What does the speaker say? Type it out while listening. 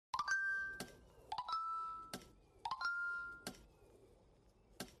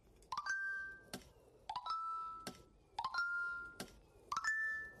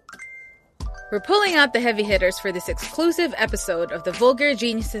We're pulling out the heavy hitters for this exclusive episode of the Vulgar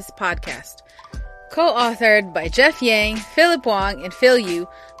Geniuses podcast. Co-authored by Jeff Yang, Philip Wang, and Phil Yu,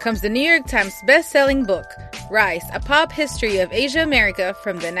 comes the New York Times best-selling book, Rise, A Pop History of Asia America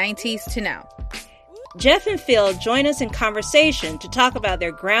from the 90s to Now. Jeff and Phil join us in conversation to talk about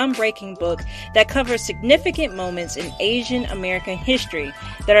their groundbreaking book that covers significant moments in Asian American history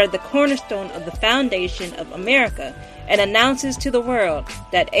that are the cornerstone of the foundation of America and announces to the world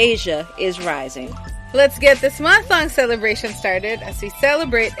that Asia is rising. Let's get this month-long celebration started as we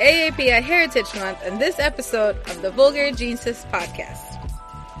celebrate AAPI Heritage Month in this episode of the Vulgar Geniuses podcast.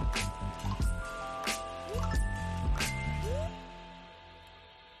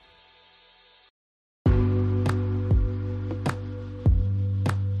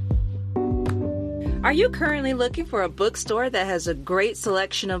 Are you currently looking for a bookstore that has a great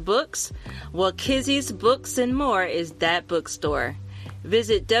selection of books? Well, Kizzy's Books and More is that bookstore.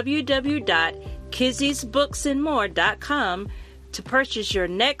 Visit www.kizzy'sbooksandmore.com to purchase your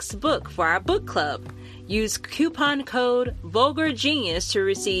next book for our book club. Use coupon code VulgarGenius to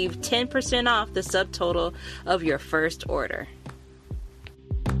receive 10% off the subtotal of your first order.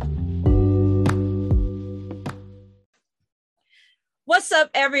 What's up,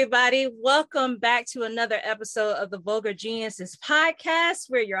 everybody? Welcome back to another episode of the Vulgar Geniuses podcast.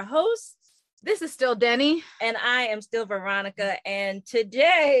 We're your hosts. This is still Denny. And I am still Veronica. And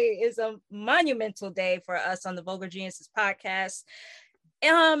today is a monumental day for us on the Vulgar Geniuses podcast.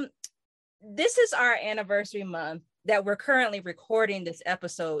 This is our anniversary month that we're currently recording this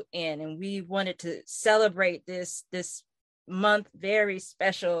episode in. And we wanted to celebrate this month very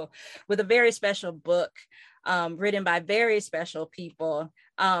special with a very special book. Written by very special people.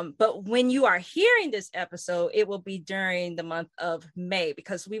 But when you are hearing this episode, it will be during the month of May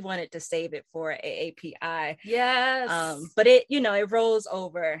because we wanted to save it for AAPI. Yes. But it rolls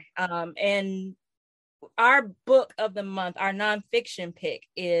over. And our book of the month, our nonfiction pick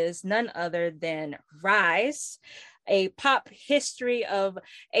is none other than Rise, A Pop History of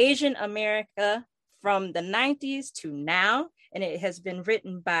Asian America from the 90s to Now. And it has been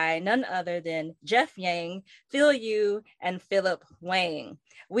written by none other than Jeff Yang, Phil Yu, and Philip Wang.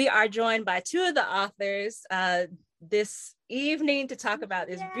 We are joined by two of the authors this evening to talk about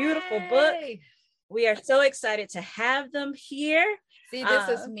this beautiful book. We are so excited to have them here. See, this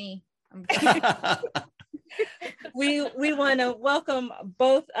is me. We want to welcome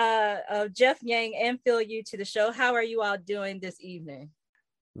both Jeff Yang and Phil Yu to the show. How are you all doing this evening?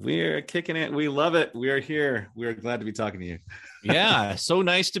 We're kicking it. We love it. We are here. We are glad to be talking to you. Yeah, so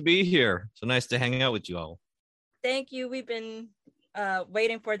nice to be here. So nice to hang out with you all. Thank you. We've been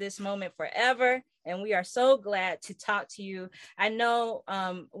waiting for this moment forever, and we are so glad to talk to you. I know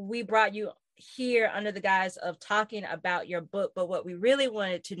we brought you here under the guise of talking about your book, but what we really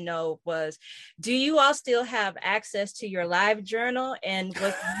wanted to know was, do you all still have access to your live journal, and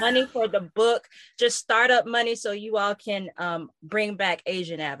was money for the book just startup money so you all can bring back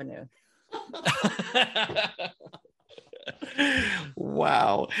Asian Avenue?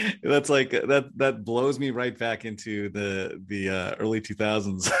 Wow, that's like that blows me right back into the early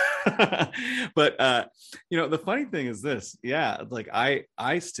 2000s. But the funny thing is this, like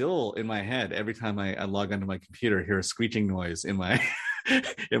I still in my head every time I log onto my computer hear a screeching noise in my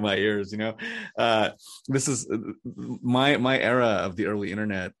in my ears. This is my era of the early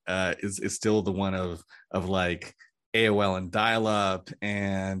internet is still the one of like AOL and dial-up,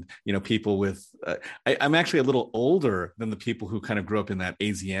 and people with I'm actually a little older than the people who kind of grew up in that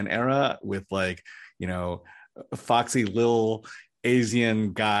AZN era with Foxy Lil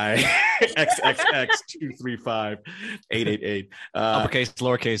Asian guy XXX 235 888 uppercase,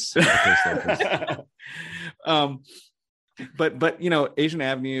 lowercase. But Asian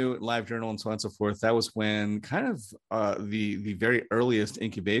Avenue, Live Journal, and so on and so forth, that was when kind of the very earliest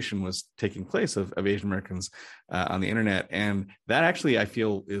incubation was taking place of Asian Americans on the internet. And that actually, I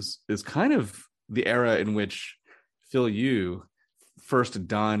feel, is kind of the era in which Phil Yu first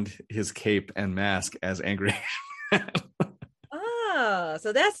donned his cape and mask as Angry Asian. Oh,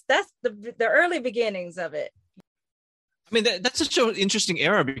 so that's the early beginnings of it. I mean, that's such an interesting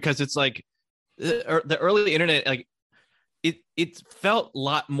era because it's like the early internet, like it felt a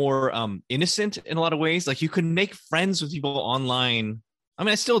lot more innocent in a lot of ways. Like you could make friends with people online. I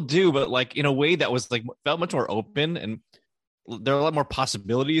mean, I still do, but like in a way that was like felt much more open, and there are a lot more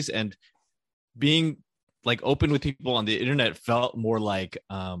possibilities. And being like open with people on the internet felt more like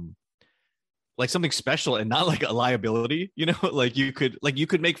something special and not like a liability. Like you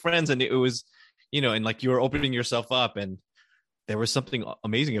could make friends, and it was, and like you were opening yourself up, and there was something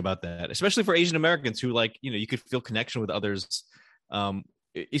amazing about that, especially for Asian Americans who you could feel connection with others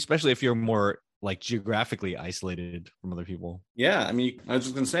especially if you're more like geographically isolated from other people. Yeah, I mean, I was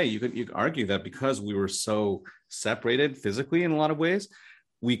just going to say, you could argue that because we were so separated physically in a lot of ways,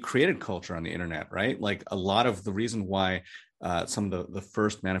 we created culture on the internet, right? Like a lot of the reason why some of the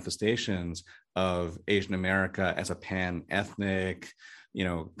first manifestations of Asian America as a pan-ethnic,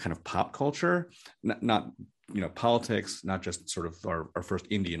 kind of pop culture, not politics, not just sort of our first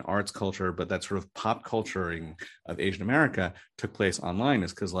Indian arts culture, but that sort of pop culturing of Asian America took place online,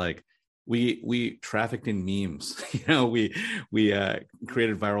 is because like we trafficked in memes. We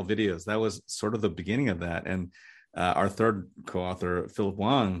created viral videos. That was sort of the beginning of that. And our third co-author, Philip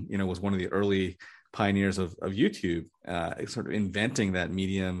Wang, was one of the early pioneers of YouTube, sort of inventing that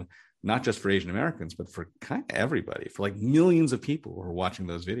medium, not just for Asian Americans, but for kind of everybody, for like millions of people who are watching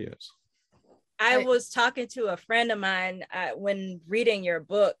those videos. I was talking to a friend of mine when reading your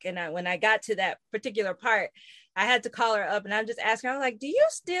book, and when I got to that particular part, I had to call her up, and I'm just asking her, I was like, do you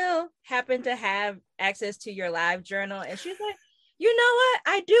still happen to have access to your live journal? And she's like, you know what?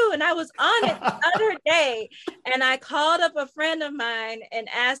 I do. And I was on it the other day, and I called up a friend of mine and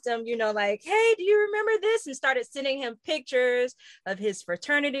asked him, like, hey, do you remember this? And started sending him pictures of his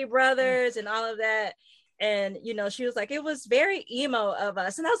fraternity brothers and all of that. And, she was like, it was very emo of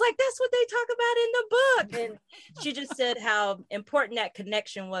us. And I was like, that's what they talk about in the book. And she just said how important that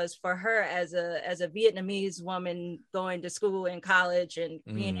connection was for her as a Vietnamese woman going to school and college and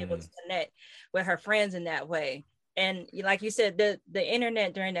being able to connect with her friends in that way. And like you said, the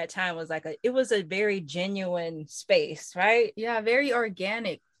internet during that time was it was a very genuine space, right? Yeah, very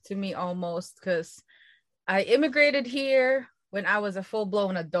organic to me almost, because I immigrated here when I was a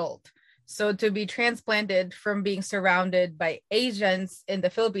full-blown adult. So to be transplanted from being surrounded by Asians in the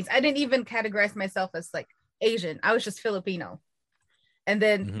Philippines, I didn't even categorize myself as like Asian. I was just Filipino. And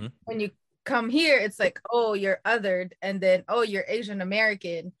then when you come here, it's like, oh, you're othered. And then, oh, you're Asian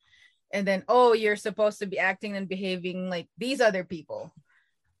American. And then, oh, you're supposed to be acting and behaving like these other people.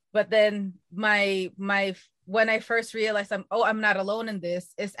 But then when I first realized I'm not alone in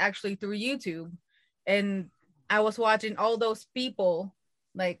this, it's actually through YouTube. And I was watching all those people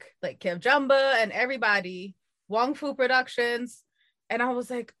like Kev Jumba and everybody, Wong Fu Productions. And I was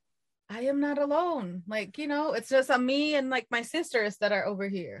like, I am not alone. Like, it's just me and like my sisters that are over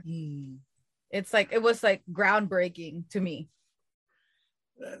here. It's like, it was like groundbreaking to me.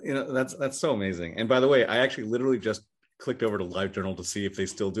 That's so amazing. And by the way, I actually literally just clicked over to LiveJournal to see if they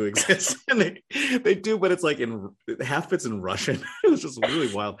still do exist. And they do, but it's like half of it's in Russian. It was just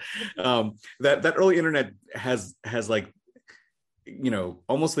really wild. That early internet has like,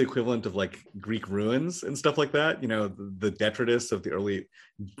 almost the equivalent of like Greek ruins and stuff like that. The detritus of the early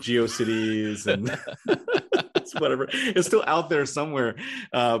GeoCities and whatever. It's still out there somewhere,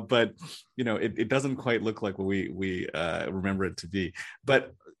 but it doesn't quite look like what we remember it to be.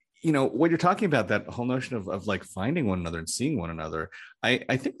 But what you're talking about, that whole notion of like finding one another and seeing one another,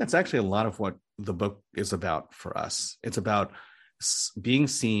 I think that's actually a lot of what the book is about for us. It's about being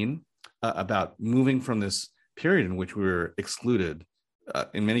seen, about moving from this period in which we were excluded,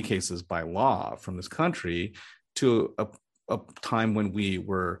 in many cases by law, from this country, to a time when we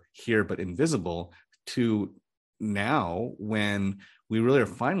were here but invisible, to now when we really are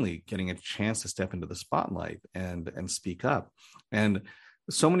finally getting a chance to step into the spotlight and speak up. And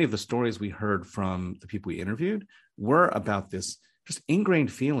so many of the stories we heard from the people we interviewed were about this just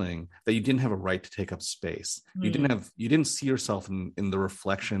ingrained feeling that you didn't have a right to take up space. You didn't see yourself in the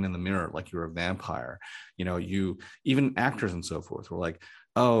reflection in the mirror like you were a vampire. Even actors and so forth were like,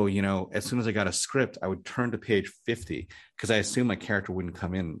 oh, as soon as I got a script, I would turn to page 50 because I assumed my character wouldn't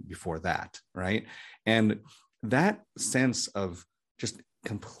come in before that, right? And that sense of just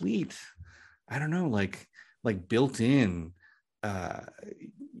complete, I don't know, like built-in,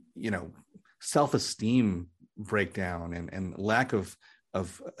 self-esteem breakdown and lack of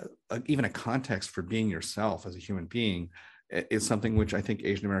even a context for being yourself as a human being is something which I think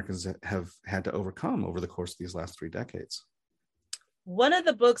Asian Americans have had to overcome over the course of these last 3 decades. One of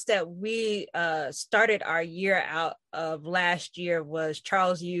the books that we started our year out of last year was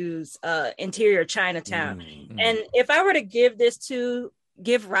Charles Yu's Interior Chinatown. And if I were to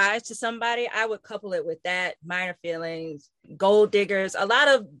give rise to somebody, I would couple it with that, Minor Feelings, Gold Diggers, a lot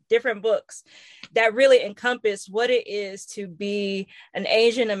of different books that really encompass what it is to be an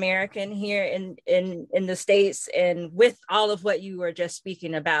Asian American here in the States, and with all of what you were just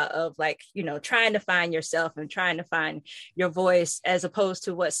speaking about of like, trying to find yourself and trying to find your voice, as opposed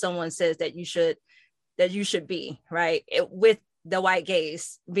to what someone says that you should be, right? With the white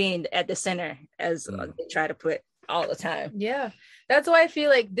gaze being at the center, as they try to put all the time. Yeah, that's why I feel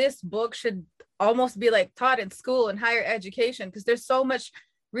like this book should almost be like taught in school and higher education, because there's so much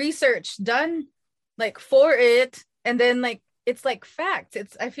research done like for it, and then like it's like fact.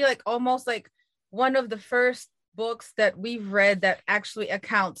 It's, I feel like almost like one of the first books that we've read that actually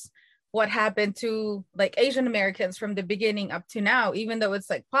accounts what happened to like Asian Americans from the beginning up to now, even though it's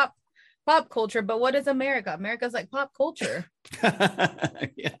like pop culture. But what is America? America's like pop culture.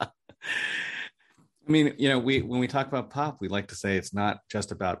 Yeah. I mean, you know, when we talk about pop, we like to say it's not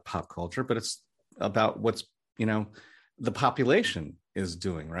just about pop culture, but it's about what's, you know, the population is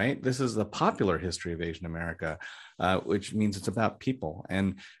doing, right? This is the popular history of Asian America, which means it's about people.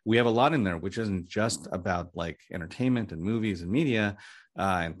 And we have a lot in there, which isn't just about like entertainment and movies and media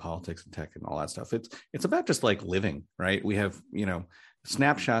and politics and tech and all that stuff. It's about just like living, right? We have, you know,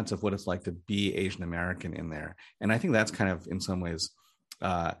 snapshots of what it's like to be Asian American in there. And I think that's kind of in some ways,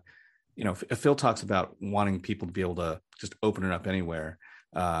 you know, Phil talks about wanting people to be able to just open it up anywhere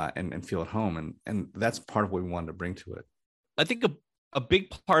and feel at home. And that's part of what we wanted to bring to it. I think a big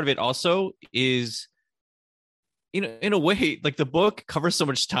part of it also is, you know, in a way, like the book covers so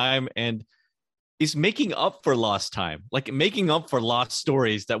much time and is making up for lost time, like making up for lost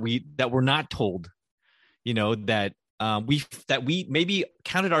stories that were not told, you know, that we maybe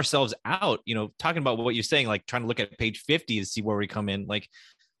counted ourselves out, you know, talking about what you're saying, like trying to look at page 50 to see where we come in. Like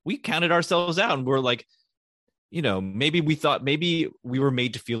we counted ourselves out and we're like, you know, maybe we thought maybe we were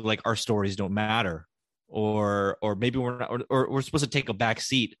made to feel like our stories don't matter, or maybe we're not, or we're supposed to take a back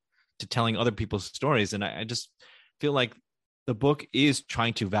seat to telling other people's stories. And I just feel like the book is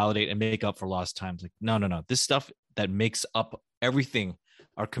trying to validate and make up for lost times. Like, no, this stuff that makes up everything,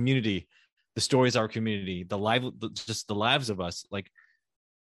 our community, the stories of our community, just the lives of us, like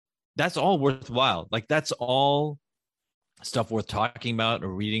that's all worthwhile. Like that's all stuff worth talking about or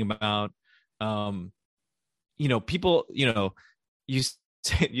reading about. You know, people, you know, you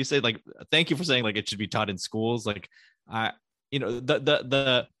say like, thank you for saying like it should be taught in schools. Like you know,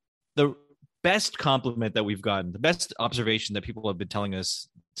 the best compliment that we've gotten, the best observation that people have been telling us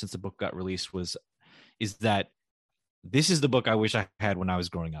since the book got released is that this is the book I wish I had when I was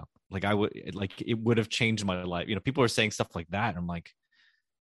growing up. Like it would have changed my life. You know, people are saying stuff like that. And I'm like,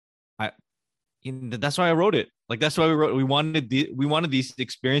 that's why I wrote it. Like, that's why we wrote, we wanted these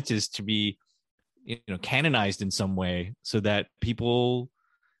experiences to be, you know, canonized in some way so that people,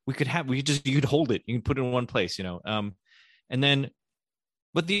 you could hold it. You can put it in one place, you know? And then,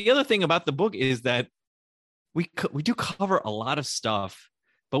 but the other thing about the book is that we do cover a lot of stuff,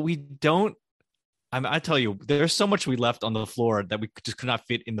 but we don't, I tell you, there's so much we left on the floor that we just could not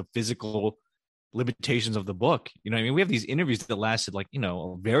fit in the physical limitations of the book. You know what I mean? We have these interviews that lasted like, you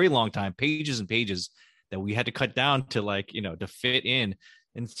know, a very long time, pages and pages that we had to cut down to like, you know, to fit in.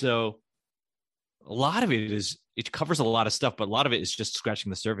 And so a lot of it covers a lot of stuff, but a lot of it is just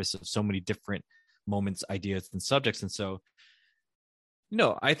scratching the surface of so many different moments, ideas, and subjects. And so, you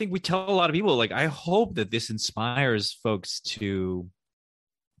know, I think we tell a lot of people, like, I hope that this inspires folks to,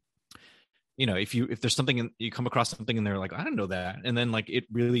 you know, if there's something you come across something and they're like, I don't know that, and then like it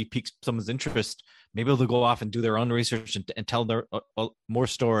really piques someone's interest, maybe they'll go off and do their own research and tell their more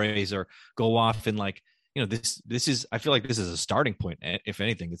stories, or go off and like, you know, this is, I feel like this is a starting point. If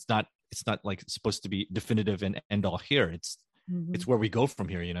anything, it's not like supposed to be definitive and end all here. It's where we go from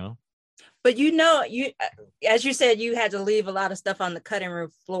here, you know. But you know, you, as you said, you had to leave a lot of stuff on the cutting room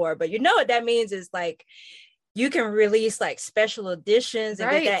floor, but you know what that means is like, you can release like special editions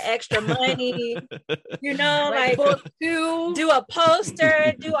and get that extra money, you know, like do a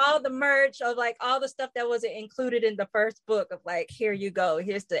poster, do all the merch of like all the stuff that wasn't included in the first book of like, here you go,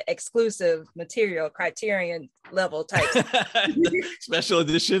 here's the exclusive material, Criterion level type. Special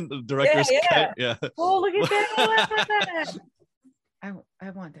edition, the director's cut. Yeah. Oh, look at that. I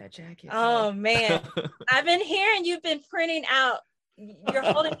want that jacket. Oh man. I've been hearing you've been printing out, you're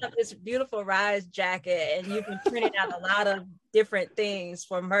holding up this beautiful Rise jacket and you've been printing out a lot of different things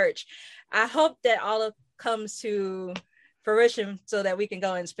for merch. I hope that all of comes to fruition so that we can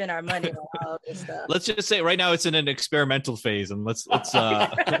go and spend our money on all this stuff. Let's just say right now it's in an experimental phase, and let's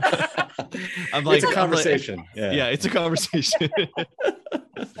I'm like, it's a conversation. Yeah, it's a conversation.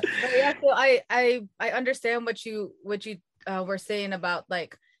 Yeah, so I understand what you were saying about,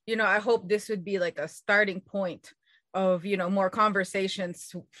 like, you know, I hope this would be like a starting point of, you know, more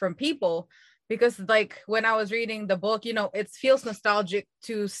conversations from people, because like when I was reading the book, you know, it feels nostalgic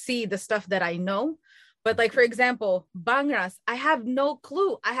to see the stuff that I know, but like, for example, Bangras, I have no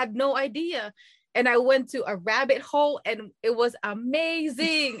clue, I had no idea, and I went to a rabbit hole and it was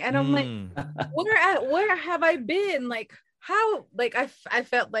amazing, and I'm like, where have I been? Like, how, like, I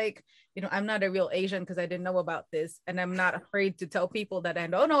felt like, you know, I'm not a real Asian because I didn't know about this, and I'm not afraid to tell people that I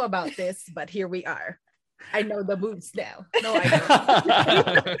don't know about this, but here we are. I know the moves now. No,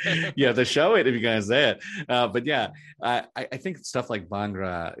 I don't. Yeah, to show it if you guys say it. But yeah, I think stuff like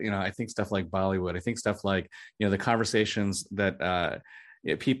Bhangra, you know, I think stuff like Bollywood, I think stuff like, you know, the conversations that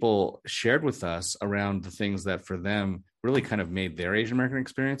people shared with us around the things that for them really kind of made their Asian American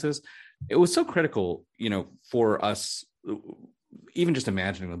experiences. It was so critical, you know, for us, even just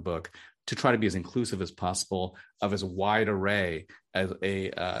imagining the book, to try to be as inclusive as possible of as wide array as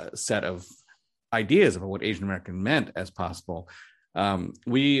a set of ideas about what Asian American meant as possible.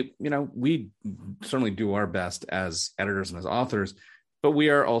 We certainly do our best as editors and as authors, but we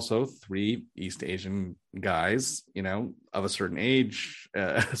are also three East Asian guys, you know, of a certain age,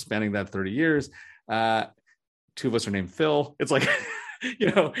 spanning that 30 years. Two of us are named Phil. It's like,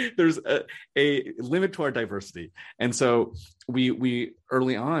 you know, there's a limit to our diversity. And so we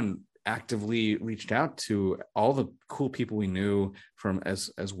early on actively reached out to all the cool people we knew from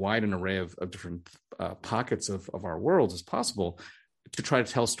as wide an array of different pockets of our worlds as possible, to try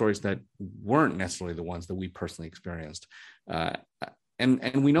to tell stories that weren't necessarily the ones that we personally experienced.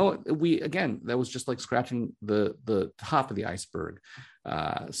 And we know that was just like scratching the top of the iceberg.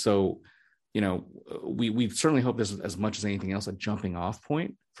 So, you know, we certainly hope this is, as much as anything else, a jumping off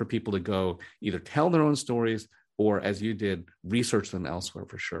point for people to go either tell their own stories or, as you did, research them elsewhere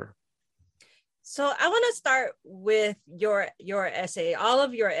for sure. So I want to start with your essay. All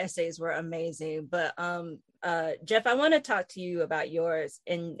of your essays were amazing, but Jeff, I want to talk to you about yours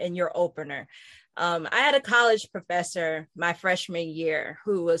in your opener. I had a college professor my freshman year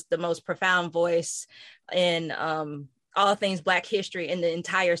who was the most profound voice in all things Black history in the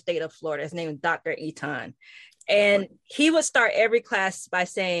entire state of Florida. His name is Dr. Eaton. And he would start every class by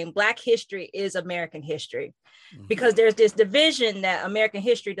saying, Black history is American history, because there's this division that American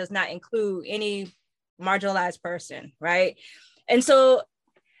history does not include any marginalized person, right? And so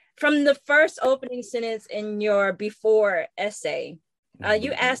from the first opening sentence in your before essay,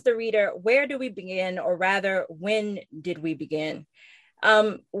 you asked the reader, where do we begin? Or rather, when did we begin?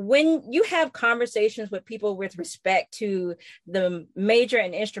 When you have conversations with people with respect to the major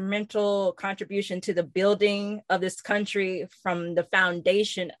and instrumental contribution to the building of this country from the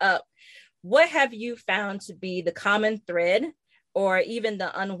foundation up, what have you found to be the common thread or even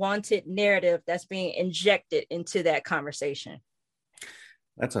the unwanted narrative that's being injected into that conversation?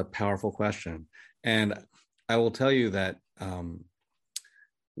 That's a powerful question. And I will tell you that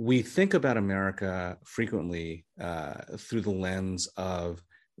we think about America frequently through the lens of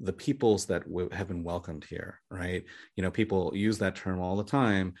the peoples that have been welcomed here, right? You know, people use that term all the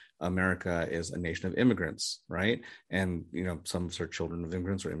time. America is a nation of immigrants, right? And, you know, some are children of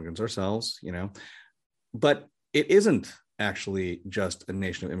immigrants or immigrants ourselves, you know, but it isn't actually just a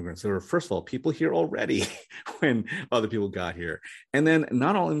nation of immigrants. There were, first of all, people here already when other people got here. And then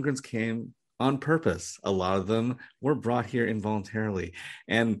not all immigrants came on purpose. A lot of them were brought here involuntarily.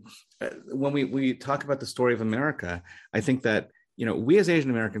 And when we talk about the story of America, I think that, you know, we as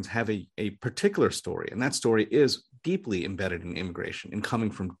Asian Americans have a particular story, and that story is deeply embedded in immigration and coming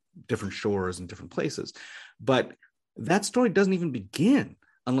from different shores and different places. But that story doesn't even begin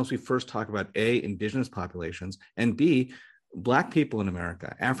unless we first talk about A, indigenous populations, and B, Black people in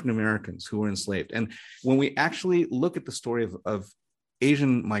America, African Americans who were enslaved. And when we actually look at the story of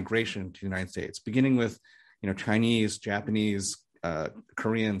Asian migration to the United States, beginning with, you know, Chinese, Japanese,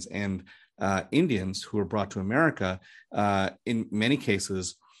 Koreans, and Indians who were brought to America, in many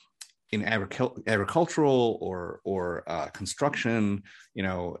cases in agricultural or construction, you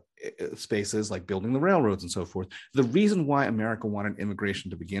know, spaces like building the railroads and so forth. The reason why America wanted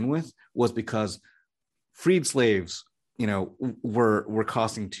immigration to begin with was because freed slaves, you know, were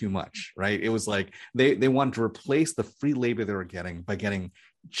costing too much, right? It was like they wanted to replace the free labor they were getting by getting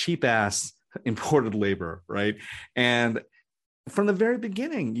cheap ass imported labor, right? And from the very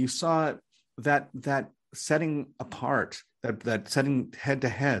beginning, you saw that setting apart, that setting head to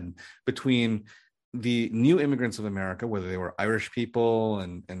head between the new immigrants of America, whether they were Irish people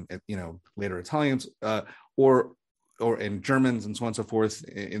and you know, later Italians, or and Germans and so on and so forth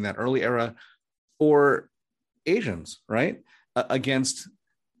in that early era, or Asians, right? Against,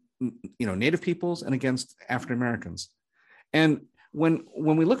 you know, Native peoples and against African Americans. And when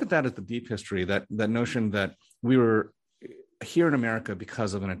we look at that as the deep history, that notion that we were here in America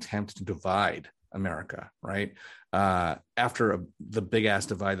because of an attempt to divide America, right? After the big ass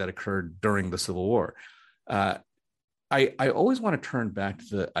divide that occurred during the Civil War. I always want to turn back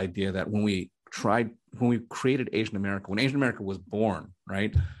to the idea that when we created Asian America, when Asian America was born,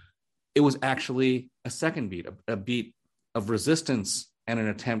 right? It was actually a second beat, a beat of resistance and an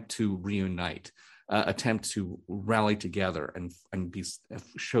attempt to reunite, attempt to rally together and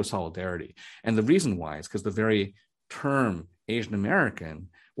show solidarity. And the reason why is because the very term Asian American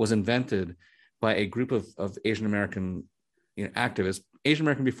was invented by a group of Asian American activists, Asian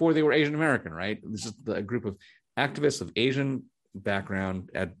American before they were Asian American, right? This is a group of activists of Asian background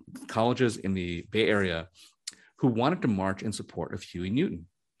at colleges in the Bay Area who wanted to march in support of Huey Newton.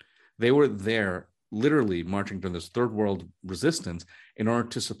 They were there literally marching during this third world resistance in order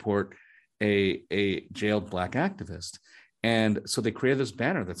to support a jailed Black activist. And so they created this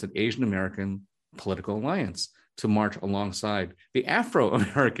banner that's an Asian American political alliance to march alongside the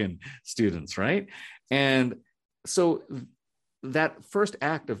Afro-American students, right? And so that first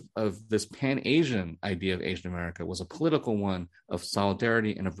act of this Pan-Asian idea of Asian America was a political one of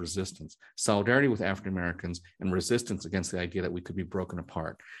solidarity and of resistance, solidarity with African Americans and resistance against the idea that we could be broken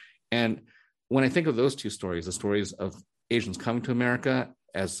apart. And when I think of those two stories, the stories of Asians coming to America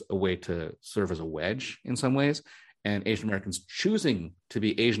as a way to serve as a wedge in some ways, and Asian Americans choosing to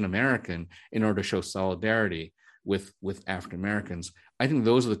be Asian American in order to show solidarity with African Americans, I think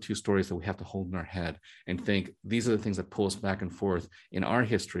those are the two stories that we have to hold in our head and think these are the things that pull us back and forth in our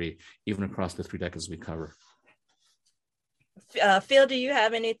history, even across the 3 decades we cover. Phil, do you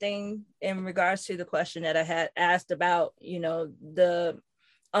have anything in regards to the question that I had asked about, the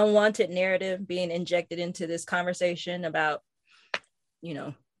unwanted narrative being injected into this conversation about,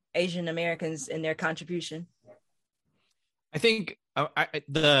 Asian Americans and their contribution? I think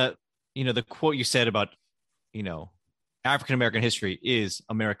the quote you said about, African American history is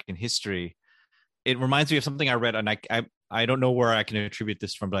American history. It reminds me of something I read, and I don't know where I can attribute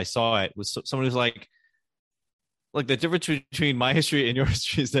this from, but I saw it was someone who's like the difference between my history and your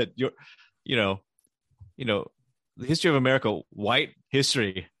history is that the history of America, white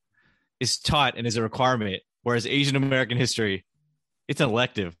history, is taught and is a requirement, whereas Asian American history, it's an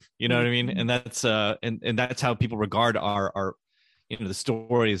elective. You know what I mean? And that's and that's how people regard our the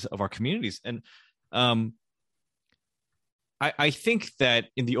stories of our communities. And I think that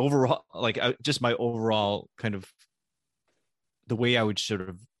in the overall, just my overall kind of the way I would sort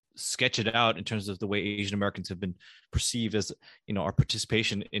of sketch it out in terms of the way Asian Americans have been perceived as, our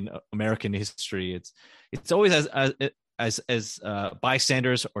participation in American history. It's always as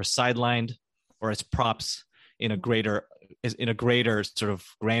bystanders or sidelined or as props in a greater sort of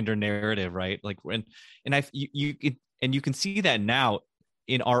grander narrative, right? You can see that now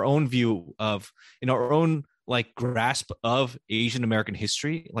in our own view of, in our own grasp of Asian American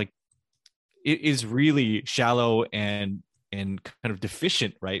history. It is really shallow and kind of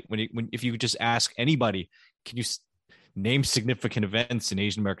deficient, right? If you just ask anybody, can you name significant events in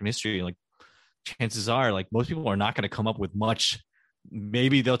Asian American history? Chances are, most people are not going to come up with much.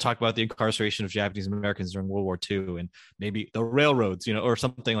 Maybe they'll talk about the incarceration of Japanese Americans during World War II, and maybe the railroads, or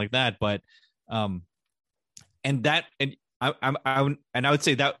something like that. But I would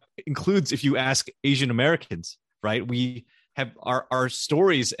say that includes if you ask Asian Americans, right? We have our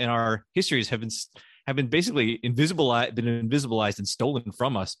stories and our histories have been basically invisibilized and stolen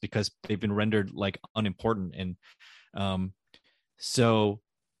from us because they've been rendered unimportant, and so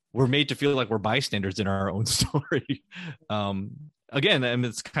we're made to feel like we're bystanders in our own story. Again,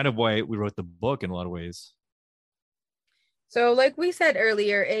 it's kind of why we wrote the book in a lot of ways. So like we said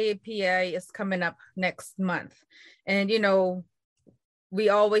earlier, AAPI is coming up next month. And, we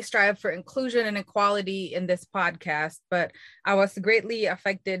always strive for inclusion and equality in this podcast, but I was greatly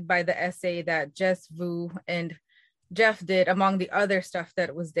affected by the essay that Jess Vu and Jeff did, among the other stuff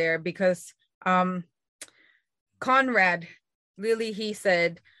that was there, because Conrad, really, he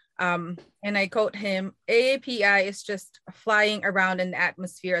said, and I quote him, AAPI is just flying around in the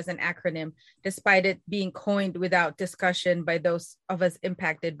atmosphere as an acronym, despite it being coined without discussion by those of us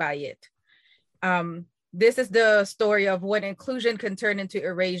impacted by it. This is the story of when inclusion can turn into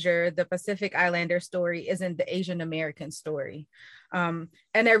erasure. The Pacific Islander story isn't the Asian American story. And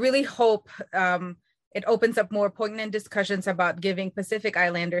I really hope it opens up more poignant discussions about giving Pacific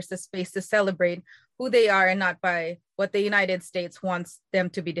Islanders the space to celebrate who they are and not by what the United States wants them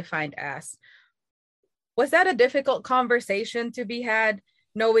to be defined as. Was that a difficult conversation to be had,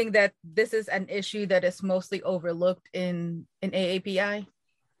 knowing that this is an issue that is mostly overlooked in AAPI?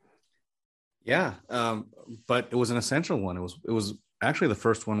 Yeah, but it was an essential one. It was actually the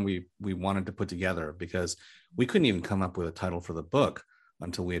first one we wanted to put together because we couldn't even come up with a title for the book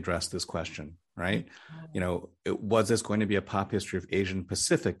until we addressed this question, right? Was this going to be a pop history of Asian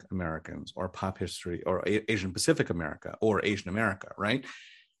Pacific Americans, or pop history or Asian Pacific America, or Asian America, right?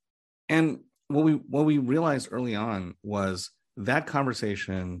 And what we realized early on was that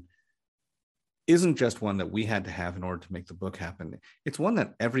conversation isn't just one that we had to have in order to make the book happen. It's one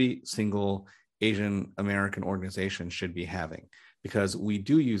that every single Asian American organization should be having, because we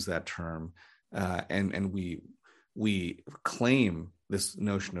do use that term, and we claim this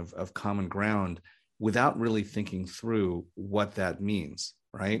notion of common ground without really thinking through what that means,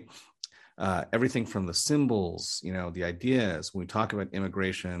 right? Everything from the symbols, the ideas. When we talk about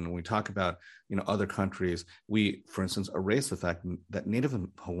immigration, when we talk about other countries, we, for instance, erase the fact that Native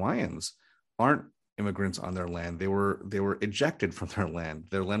Hawaiians aren't immigrants on their land. They were ejected from their land.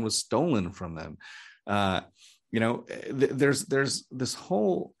 Their land was stolen from them. There's this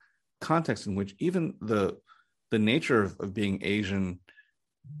whole context in which even the nature of being Asian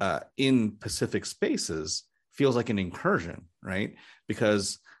in Pacific spaces feels like an incursion, right?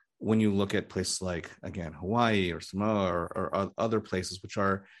 Because when you look at places like, again, Hawaii or Samoa or other places which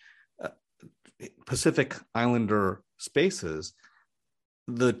are Pacific Islander spaces,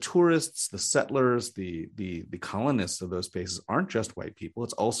 the tourists, the settlers, the colonists of those spaces aren't just white people.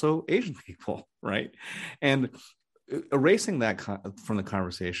 It's also Asian people, right? And erasing that from the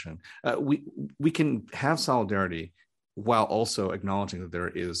conversation, we can have solidarity while also acknowledging that there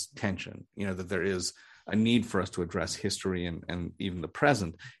is tension, that there is a need for us to address history and even the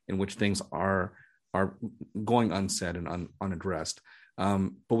present in which things are going unsaid and unaddressed.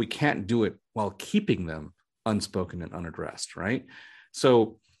 But we can't do it while keeping them unspoken and unaddressed, right?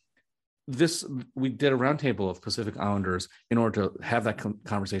 So we did a roundtable of Pacific Islanders in order to have that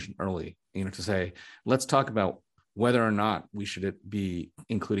conversation early, to say, let's talk about whether or not we should be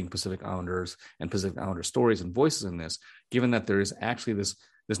including Pacific Islanders and Pacific Islander stories and voices in this, given that there is actually this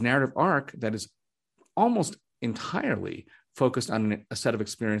narrative arc that is almost entirely focused on a set of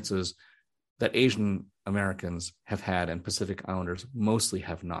experiences that Asian Americans have had and Pacific Islanders mostly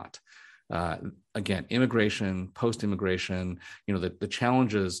have not. Again, immigration, post-immigration, the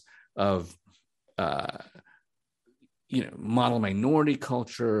challenges of, model minority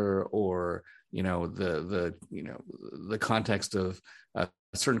culture, or, the context of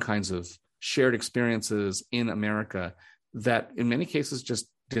certain kinds of shared experiences in America that in many cases just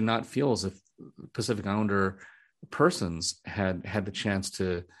did not feel as if Pacific Islander persons had the chance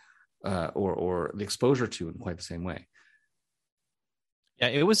to, or the exposure to in quite the same way. Yeah,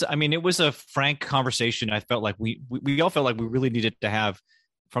 it was a frank conversation. I felt like we all felt like we really needed to have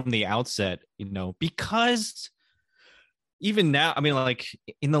from the outset, because even now, like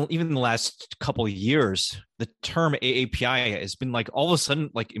even in the last couple of years, the term AAPI has been like all of a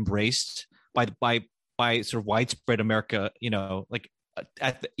sudden like embraced by sort of widespread America, like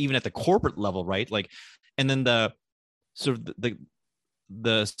even at the corporate level, right? Like, and then the sort of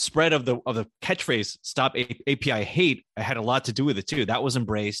the spread of the catchphrase "Stop API Hate" had a lot to do with it too. That was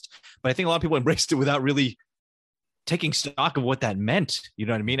embraced, but I think a lot of people embraced it without really taking stock of what that meant. You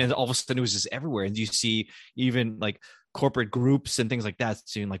know what I mean? And all of a sudden, it was just everywhere. And you see even like corporate groups and things like that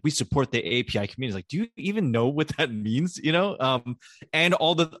saying like, "We support the API community." Like, do you even know what that means? And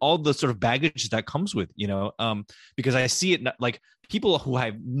all the sort of baggage that comes with, because I see it like people who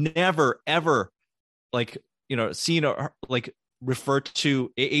I've never ever seen or like refer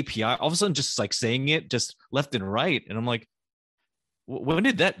to AAPI, all of a sudden just like saying it just left and right. And I'm like, when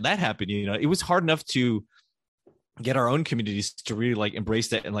did that happen? It was hard enough to get our own communities to really like embrace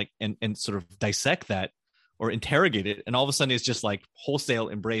that and like and sort of dissect that or interrogate it. And all of a sudden it's just like wholesale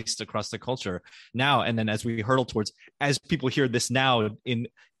embraced across the culture now. And then as we hurtle towards, as people hear this now in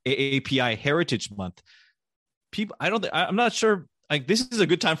AAPI Heritage Month, I'm not sure, like this is a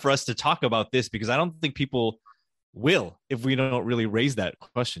good time for us to talk about this, because I don't think people will if we don't really raise that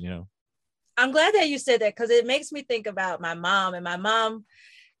question. I'm glad that you said that, because it makes me think about my mom, and my mom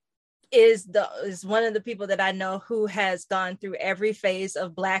is one of the people that I know who has gone through every phase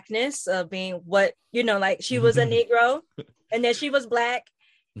of Blackness, of being what, like she was a Negro and then she was Black,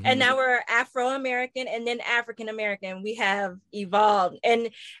 and now we're Afro-American and then African-American. We have evolved, and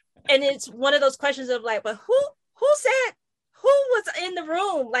it's one of those questions of like, but who said, who was in the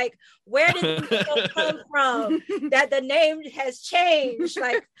room? Like, where did people come from that the name has changed?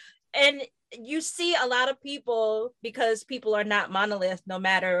 Like, and you see a lot of people, because people are not monolith, no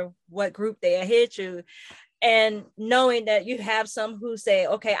matter what group they adhere to. And knowing that you have some who say,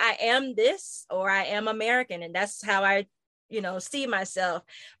 okay, I am this, or I am American, and that's how I, see myself.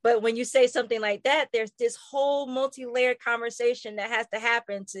 But when you say something like that, there's this whole multi-layered conversation that has to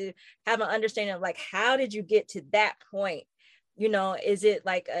happen to have an understanding of like, how did you get to that point? Is it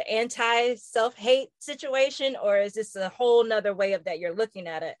like an anti-self-hate situation, or is this a whole nother way of that you're looking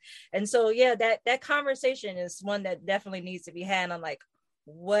at it? And so, yeah, that conversation is one that definitely needs to be had on like,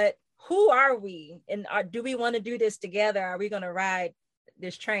 who are we? And do we want to do this together? Are we going to ride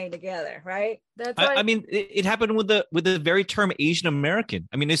this train together, right? That's why I mean, it happened with the very term Asian American.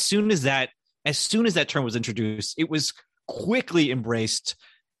 I mean, as soon as that term was introduced, it was quickly embraced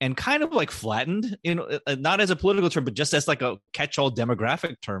and kind of like flattened, not as a political term, but just as like a catch-all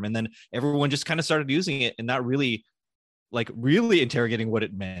demographic term. And then everyone just kind of started using it and not really interrogating what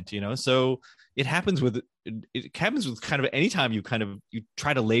it meant, So it happens with kind of anytime you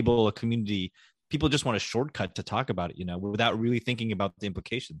try to label a community, people just want a shortcut to talk about it, without really thinking about the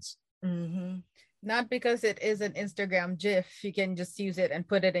implications. Mm-hmm. not because it is an Instagram GIF, you can just use it and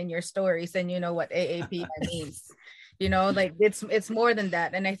put it in your stories and you know what AAPI means. Like it's more than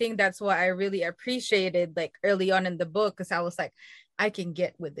that. And I think that's why I really appreciated like early on in the book, because I was like, I can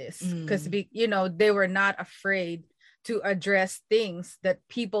get with this, because they were not afraid to address things that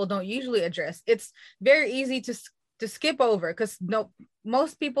people don't usually address. It's very easy to skip over because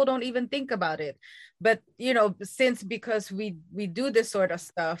most people don't even think about it. But because we do this sort of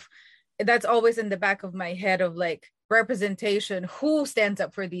stuff, that's always in the back of my head of like representation, who stands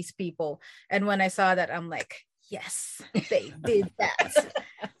up for these people. And when I saw that, I'm like, yes, they did that.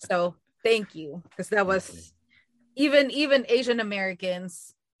 So thank you, because that was even Asian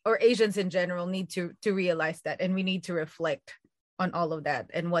Americans or Asians in general need to realize that, and we need to reflect on all of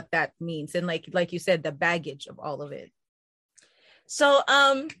that and what that means, and like you said, the baggage of all of it. So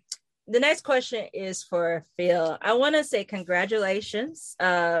the next question is for Phil. I want to say congratulations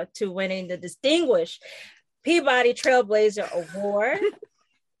to winning the distinguished Peabody Trailblazer Award.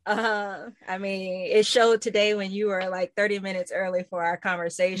 I mean, it showed today when you were like 30 minutes early for our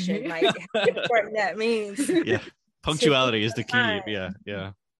conversation, like how important that means. Yeah, punctuality is the key.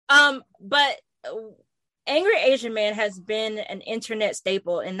 Yeah. But Angry Asian Man has been an internet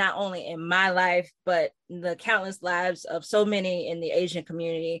staple, and not only in my life, but the countless lives of so many in the Asian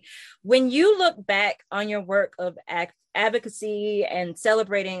community. When you look back on your work of advocacy and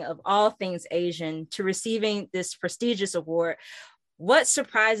celebrating of all things Asian to receiving this prestigious award, what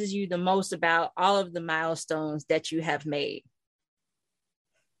surprises you the most about all of the milestones that you have made?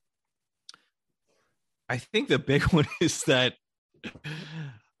 I think the big one is that,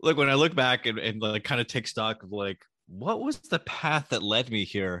 look, when I look back and like kind of take stock of like, what was the path that led me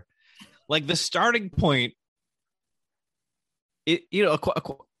here? Like the starting point,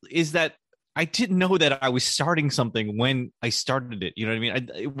 is that I didn't know that I was starting something when I started it. You know what I mean?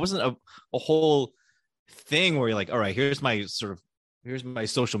 It wasn't a whole thing where you're like, all right, here's my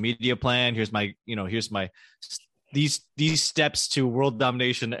social media plan. Here's my these steps to world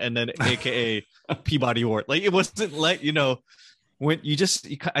domination, and then AKA Peabody Award. Like it wasn't like, when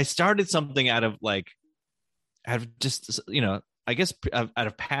I started something out of just, I guess out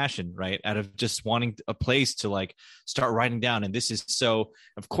of passion, right? Out of just wanting a place to like start writing down. And this is so,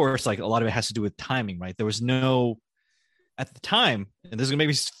 of course, like a lot of it has to do with timing, right? There was no, at the time, and this is gonna make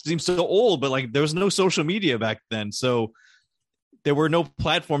me seem so old, but like there was no social media back then. So there were no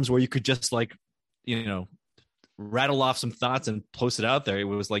platforms where you could just like, rattle off some thoughts and post it out there. It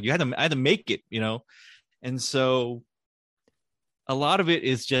was like, I had to make it, And so a lot of it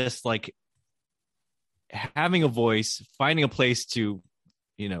is just like having a voice, finding a place to,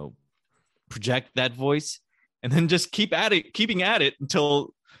 project that voice, and then just keeping at it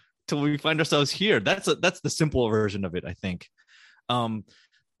until we find ourselves here. That's the simple version of it, I think.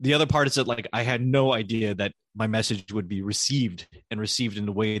 The other part is that like I had no idea that my message would be received in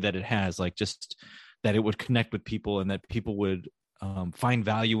the way that it has, like just that it would connect with people and that people would find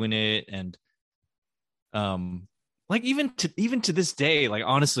value in it. And like even to this day, like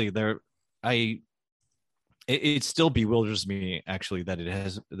honestly, it still bewilders me actually that it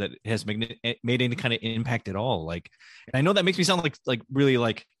has made any kind of impact at all. Like, and I know that makes me sound like really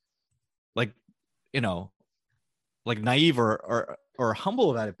like naive or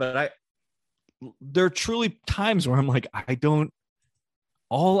humble about it, but there are truly times where I'm like,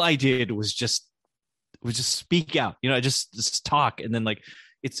 all I did was just speak out, just talk. And then like,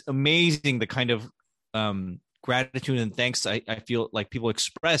 it's amazing the kind of gratitude and thanks I feel like people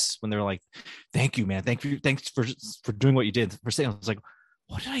express when they're like, thank you, man. Thanks for doing what you did. For saying, I was like,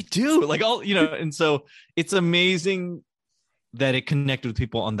 what did I do? Like and so it's amazing that it connected with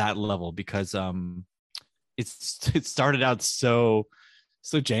people on that level, because it started out so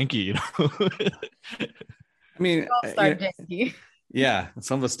janky, I mean, Janky. Yeah,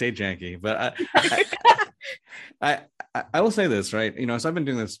 some of us stay janky, but I will say this, right? So I've been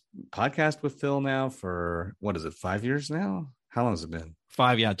doing this podcast with Phil now for, what is it, 5 years now? How long has it been?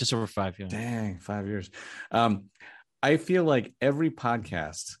 5, yeah, just over 5. Yeah. Dang, 5 years. I feel like every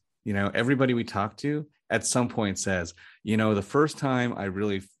podcast, everybody we talk to, at some point says, you know, the first time I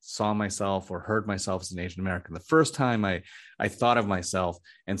really saw myself or heard myself as an Asian American, the first time I thought of myself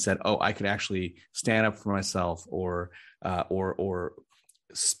and said, oh, I could actually stand up for myself or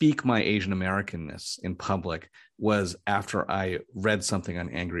speak my Asian Americanness in public was after I read something on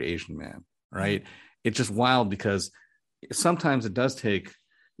Angry Asian Man, right? It's just wild because sometimes it does take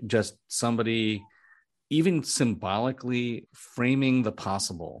just somebody even symbolically framing the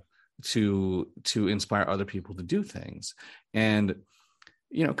possible to inspire other people to do things. And,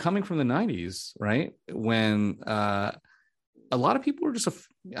 you know, coming from the 90s, right, when a lot of people were just,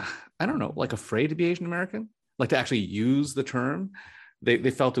 I don't know, like afraid to be Asian American, like to actually use the term.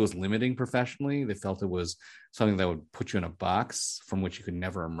 They felt it was limiting professionally. They felt it was something that would put you in a box from which you could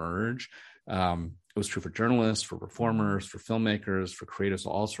never emerge. It was true for journalists, for performers, for filmmakers, for creatives,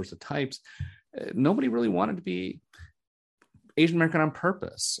 all sorts of types. Nobody really wanted to be Asian American on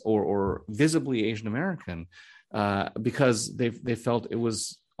purpose or visibly Asian American because they felt it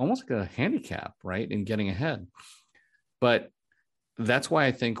was almost like a handicap, right, in getting ahead. But that's why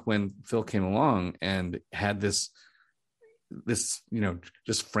I think when Phil came along and had this, you know,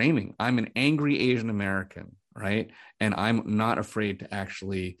 just framing, I'm an angry Asian American, right? And I'm not afraid to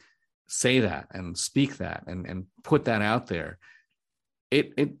actually say that and speak that and put that out there.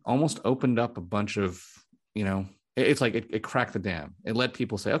 It almost opened up a bunch of, you know, it's like it cracked the dam. It let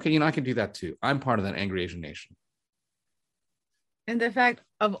people say, okay, you know, I can do that too. I'm part of that angry Asian nation. And the fact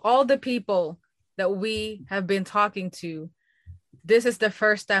of all the people that we have been talking to, this is the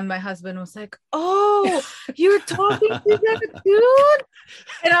first time my husband was like, oh, you're talking to that dude?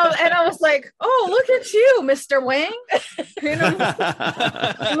 And I was like, oh, look at you, Mr. Wang. You know?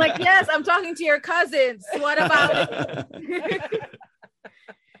 I'm like, yes, I'm talking to your cousins. What about it?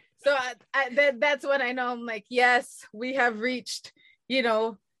 So that's when I know I'm like, yes, we have reached, you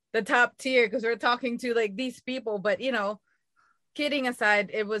know, the top tier because we're talking to like these people. But, you know, kidding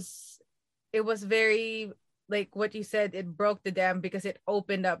aside, it was very, like what you said, it broke the dam because it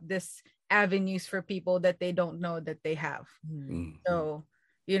opened up this avenues for people that they don't know that they have. Mm-hmm. So,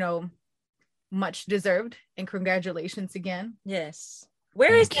 you know, much deserved and congratulations again. Yes.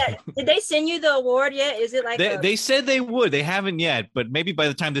 Where is that? Did they send you the award yet? Is it like they said they would? They haven't yet, but maybe by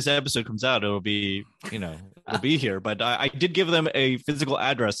the time this episode comes out, it'll be, you know, it'll be here. But I did give them a physical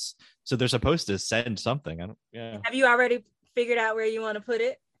address, so they're supposed to send something. Have you already figured out where you want to put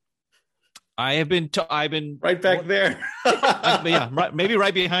it? I've been right back there. Maybe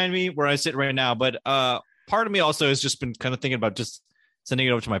right behind me where I sit right now. But part of me also has just been kind of thinking about just sending it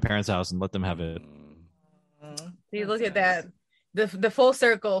over to my parents' house and let them have it. You look at that. The full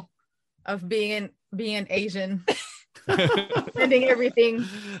circle of being Asian, sending everything.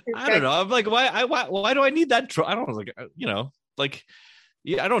 I don't know. I'm like, why do I need that? I don't know, like, you know, like,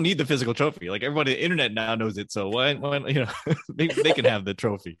 yeah, I don't need the physical trophy. Like everybody on the internet now knows it. So why you know, they can have the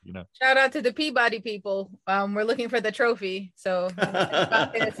trophy, you know. Shout out to the Peabody people. We're looking for the trophy. So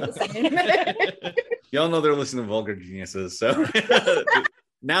y'all know they're listening to Vulgar Geniuses. So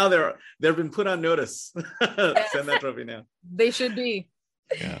now they've been put on notice. Send that trophy now. They should be.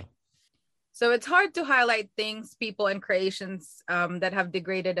 Yeah. So it's hard to highlight things, people, and creations that have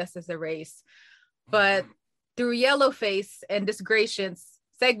degraded us as a race. But through Yellowface and Disgrations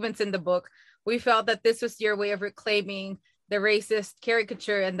segments in the book, we felt that this was your way of reclaiming the racist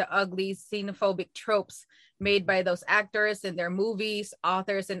caricature and the ugly xenophobic tropes made by those actors in their movies,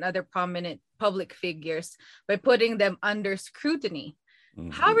 authors, and other prominent public figures by putting them under scrutiny.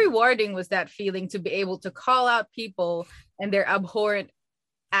 Mm-hmm. How rewarding was that feeling to be able to call out people and their abhorrent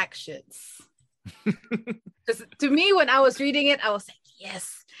actions? Because to me, when I was reading it, I was like,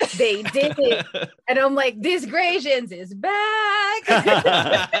 yes, they did it. And I'm like, Disgrations is back.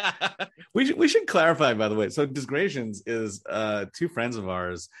 we should clarify, by the way. So Disgrations is two friends of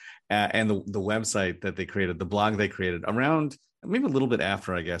ours and the website that they created, the blog they created around maybe a little bit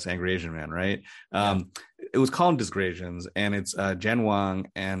after, I guess, Angry Asian Man, right? It was called Disgrations, and it's Jen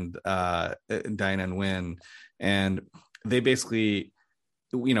Wang and Diana Nguyen. And they basically,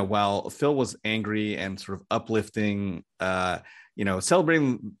 you know, while Phil was angry and sort of uplifting, you know,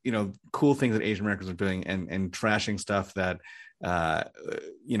 celebrating, you know, cool things that Asian Americans are doing and trashing stuff that,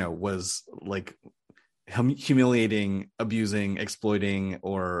 you know, was like humiliating, abusing, exploiting,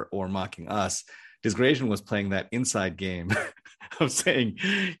 or mocking us. Disgration was playing that inside game of saying,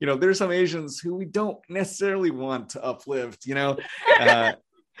 you know, there's some Asians who we don't necessarily want to uplift, you know,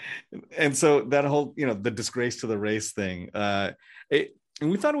 and so that whole, you know, the disgrace to the race thing, and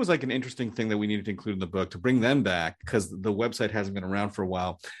we thought it was like an interesting thing that we needed to include in the book to bring them back, because the website hasn't been around for a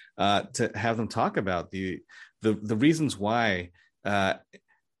while, to have them talk about the reasons why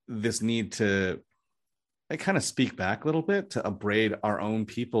this need to kind of speak back a little bit to upbraid our own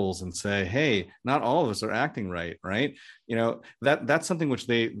peoples and say, hey, not all of us are acting right, right? You know, that's something which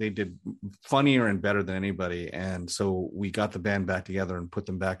they did funnier and better than anybody. And so we got the band back together and put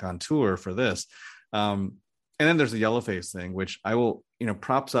them back on tour for this. And then there's the Yellowface thing, which I will, you know,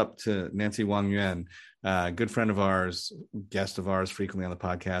 props up to Nancy Wang Yuan, good friend of ours, guest of ours frequently on the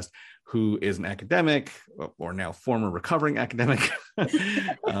podcast, who is an academic or now former recovering academic.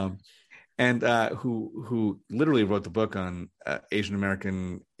 And who literally wrote the book on Asian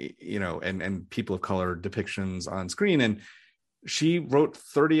American, you know, and people of color depictions on screen. And she wrote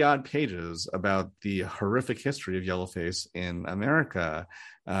 30 odd pages about the horrific history of Yellowface in America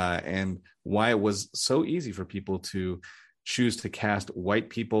and why it was so easy for people to choose to cast white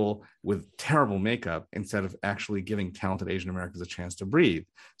people with terrible makeup instead of actually giving talented Asian Americans a chance to breathe.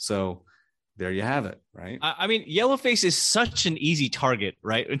 So there you have it, right? I mean, Yellowface is such an easy target,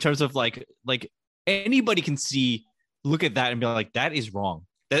 right? In terms of like anybody can look at that and be like, that is wrong.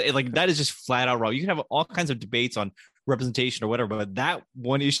 That is just flat out wrong. You can have all kinds of debates on representation or whatever, but that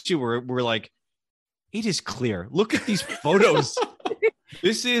one issue where we're like, it is clear. Look at these photos.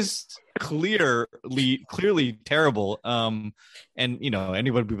 This is clearly terrible. And you know,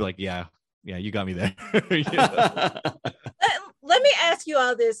 anyone would be like, yeah, you got me there. Let me ask you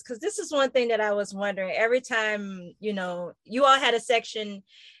all this, because this is one thing that I was wondering. Every time, you know, you all had a section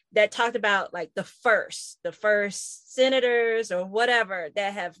that talked about like the first senators or whatever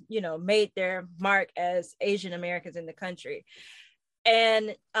that have, you know, made their mark as Asian Americans in the country.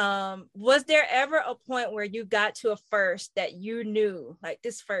 And was there ever a point where you got to a first that you knew like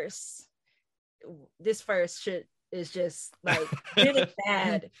this first is just like really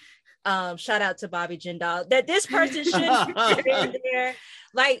bad? Shout out to Bobby Jindal, that this person should be in there,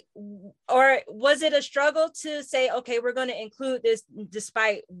 like, or was it a struggle to say, okay, we're going to include this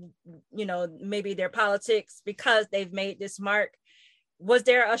despite, you know, maybe their politics because they've made this mark? Was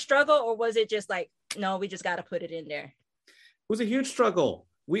there a struggle, or was it just like, no, we just got to put it in there? It was a huge struggle.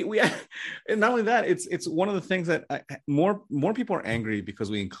 We and not only that, it's one of the things that more people are angry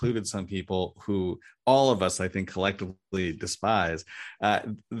because we included some people who all of us, I think, collectively despise,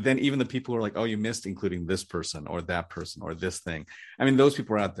 than even the people who are like, oh, you missed including this person or that person or this thing. I mean, those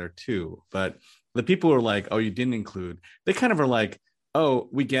people are out there too, but the people who are like, oh, you didn't include, they kind of are like, oh,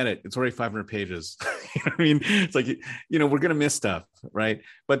 we get it. It's already 500 pages. You know what I mean? It's like, you know, we're going to miss stuff, right?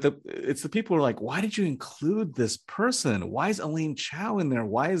 But it's the people who are like, why did you include this person? Why is Elaine Chao in there?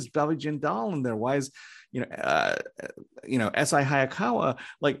 Why is Bobby Jindal in there? Why is, S.I. Hayakawa?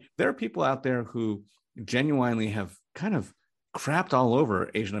 Like, there are people out there who genuinely have kind of crapped all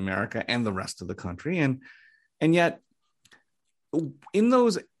over Asian America and the rest of the country. And yet in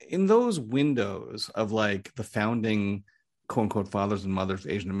those windows of like the founding quote unquote fathers and mothers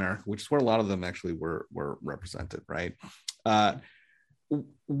of Asian America, which is where a lot of them actually were represented, right?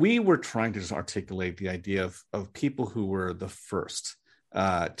 We were trying to just articulate the idea of people who were the first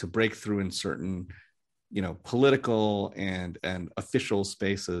to break through in certain, you know, political and official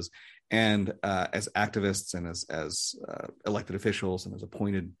spaces, and as activists and as elected officials and as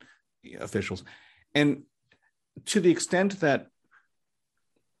appointed officials. And to the extent that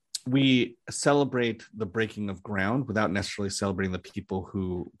we celebrate the breaking of ground without necessarily celebrating the people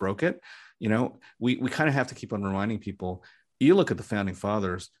who broke it, you know, we kind of have to keep on reminding people. You look at the founding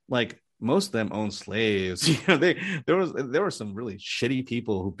fathers, like most of them owned slaves. You know, there were some really shitty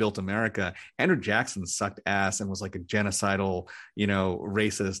people who built America. Andrew Jackson sucked ass and was like a genocidal, you know,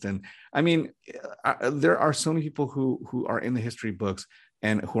 racist. And I mean, there are so many people who are in the history books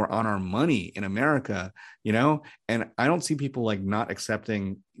and who are on our money in America, you know, and I don't see people like not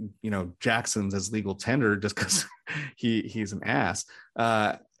accepting, you know, Jackson's as legal tender just because he's an ass.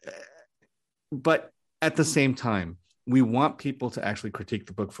 But at the same time, we want people to actually critique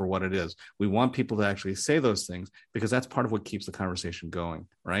the book for what it is. We want people to actually say those things because that's part of what keeps the conversation going,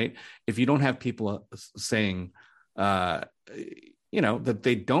 right? If you don't have people saying, you know, that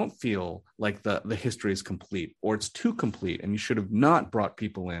they don't feel like the history is complete or it's too complete and you should have not brought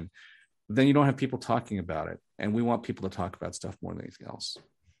people in, then you don't have people talking about it. And we want people to talk about stuff more than anything else.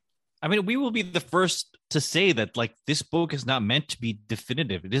 I mean, we will be the first to say that like this book is not meant to be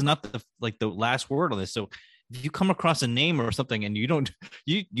definitive. It is not the last word on this. So if you come across a name or something and you don't,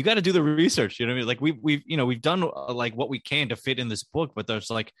 you got to do the research. You know what I mean? Like we've done like what we can to fit in this book, but there's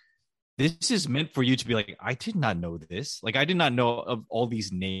like, this is meant for you to be like, I did not know this. Like, I did not know of all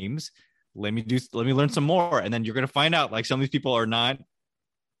these names. Let me learn some more. And then you're going to find out like some of these people are not,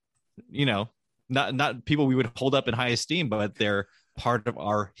 you know, not people we would hold up in high esteem, but they're part of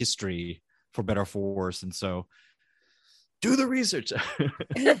our history for better or for worse. And so do the research.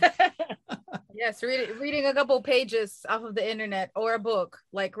 Yes, reading a couple pages off of the internet or a book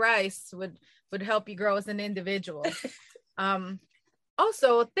like Rice would help you grow as an individual.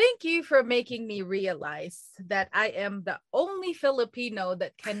 Also, thank you for making me realize that I am the only Filipino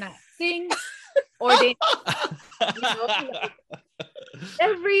that cannot sing or dance. You know, like,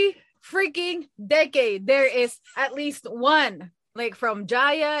 every freaking decade, there is at least one, like from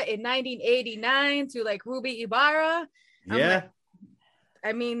Jaya in 1989 to like Ruby Ibarra. Yeah.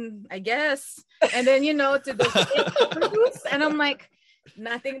 I mean, I guess. And then, you know, to the Bruce, and I'm like,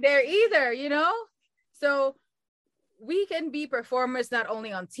 nothing there either, you know? So we can be performers not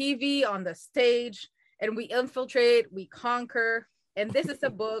only on TV, on the stage, and we infiltrate, we conquer. And this is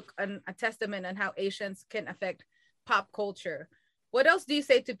a book, a testament on how Asians can affect pop culture. What else do you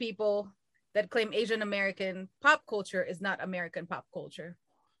say to people that claim Asian American pop culture is not American pop culture?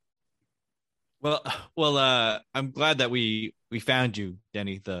 Well, I'm glad that we found you,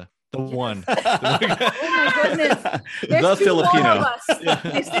 Denny, the one. Oh my goodness. There's The two Filipino. more of us,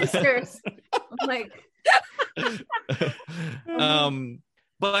 my sisters. I'm like,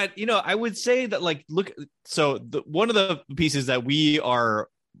 but you know, I would say that like, look, so one of the pieces that we are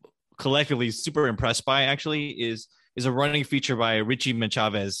collectively super impressed by actually is a running feature by Richie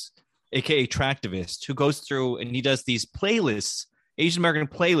Chavez, aka Tractivist, who goes through and he does these playlists, Asian American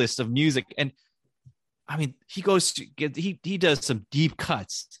playlists of music. And I mean, he does some deep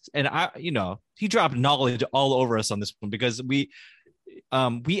cuts, and he dropped knowledge all over us on this one, because we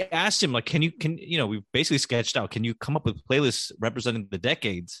asked him, like, we basically sketched out, can you come up with playlists representing the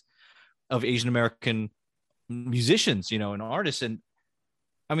decades of Asian American musicians, and artists? And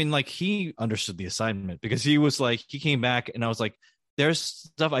I mean, like, he understood the assignment, because he was like, he came back and I was like, there's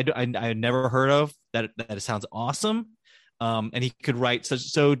stuff I had never heard of that sounds awesome. And he could write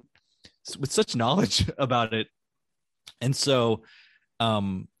with such knowledge about it. And so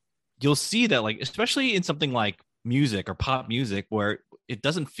you'll see that, like, especially in something like music or pop music, where it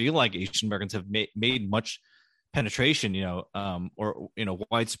doesn't feel like Asian Americans have made much penetration, or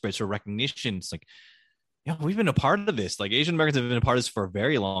widespread sort of recognition. It's like, we've been a part of this. Like, Asian Americans have been a part of this for a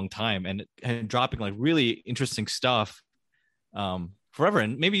very long time, and dropping like really interesting stuff forever.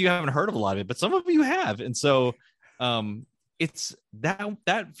 And maybe you haven't heard of a lot of it, but some of you have. And so it's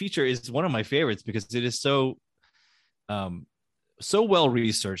that feature is one of my favorites, because it is so well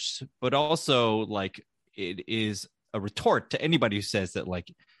researched, but also like it is a retort to anybody who says that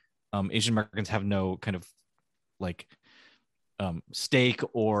like Asian Americans have no kind of like stake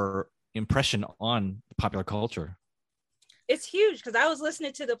or impression on popular culture. It's huge, because I was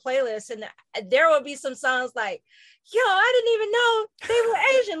listening to the playlist and there will be some songs like, I didn't even know they were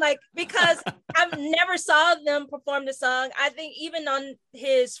Asian, like, because I've never saw them perform the song. I think even on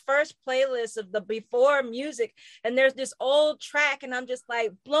his first playlist of the before music, and there's this old track, and I'm just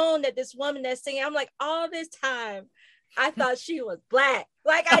like blown that this woman that's singing, I'm like, all this time I thought she was Black.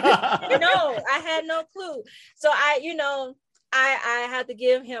 Like, I didn't know. I had no clue. So I had to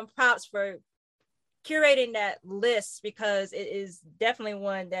give him props for curating that list, because it is definitely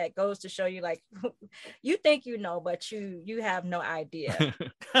one that goes to show you, like, you think but you have no idea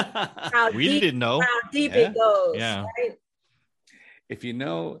how didn't know how deep it goes. Yeah. Right? If you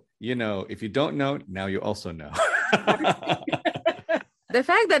know, you know. If you don't know, now you also know. the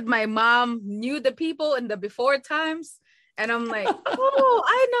fact that my mom knew the people in the before times, and I'm like, oh,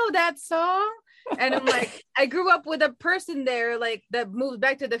 I know that song. And I'm like, I grew up with a person there, like, that moved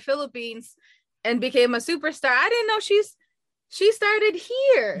back to the Philippines and became a superstar. I didn't know she started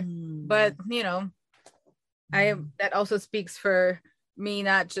here. But that also speaks for me,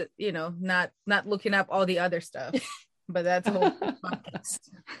 not just not looking up all the other stuff. But that's a whole podcast.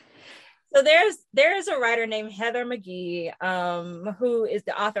 So there's a writer named Heather McGhee, who is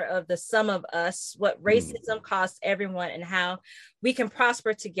the author of The Sum of Us: What Racism Costs Everyone and How We Can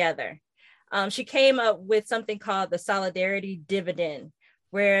Prosper Together. She came up with something called the Solidarity Dividend,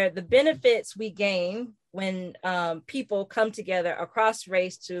 where the benefits we gain when people come together across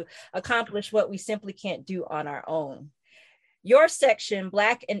race to accomplish what we simply can't do on our own. Your section,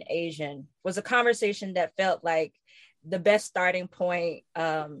 Black and Asian, was a conversation that felt like the best starting point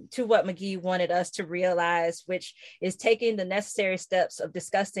to what McGhee wanted us to realize, which is taking the necessary steps of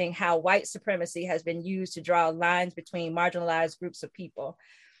discussing how white supremacy has been used to draw lines between marginalized groups of people.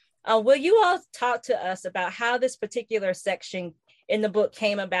 Will you all talk to us about how this particular section in the book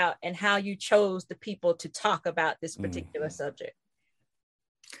came about, and how you chose the people to talk about this particular subject?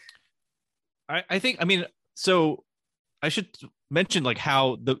 I think, so I should mention like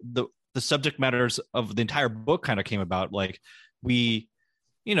how the subject matters of the entire book kind of came about. Like, we,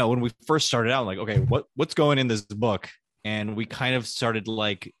 when we first started out, like, okay, what's going in this book? and we kind of started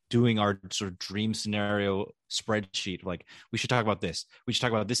like doing our sort of dream scenario spreadsheet. Like, we should talk about this. We should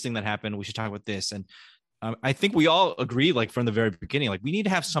talk about this thing that happened. We should talk about this. And I think we all agree, like from the very beginning, like we need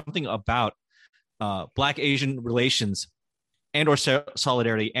to have something about Black Asian relations and or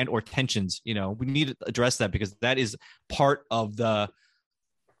solidarity and or tensions. You know, we need to address that because that is part of the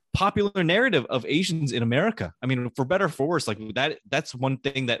popular narrative of Asians in America. I mean, for better or for worse, like that's one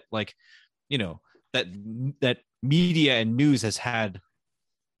thing that, like, you know, that media and news has had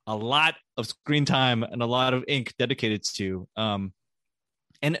a lot of screen time and a lot of ink dedicated to. And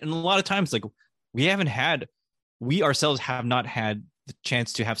a lot of times, like, we ourselves have not had the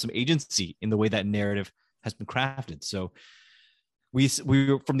chance to have some agency in the way that narrative has been crafted. So we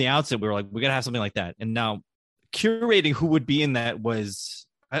were, from the outset, we were like, we got to have something like that. And now curating who would be in that was,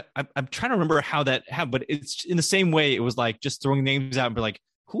 I'm trying to remember how that happened, but it's in the same way. It was like just throwing names out and be like,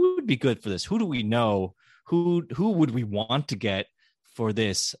 who would be good for this? Who do we know? Who would we want to get for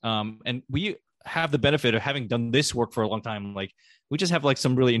this? And we have the benefit of having done this work for a long time. Like, we just have like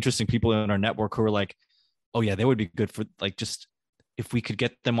some really interesting people in our network who are like, oh yeah, they would be good for, like, just if we could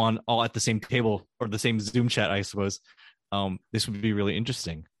get them on all at the same table or the same Zoom chat, I suppose. This would be really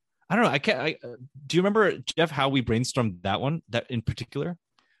interesting. I don't know. Do you remember, Jeff, how we brainstormed that one, that in particular?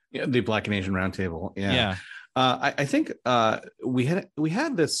 Yeah, the Black and Asian Roundtable. Yeah. I think we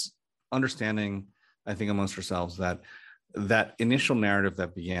had this understanding, I think, amongst ourselves that initial narrative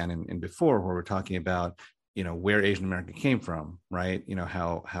that began in before, where we're talking about, you know, where Asian America came from, right? You know,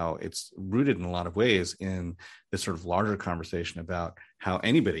 how it's rooted in a lot of ways in this sort of larger conversation about how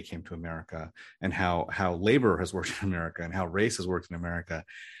anybody came to America and how labor has worked in America and how race has worked in America.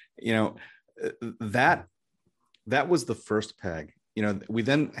 You know, that was the first peg. You know, we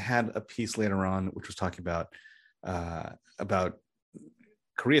then had a piece later on which was talking about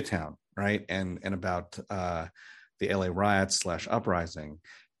Koreatown, right, and about the LA riots / uprising,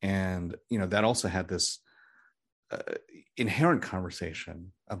 and you know, that also had this inherent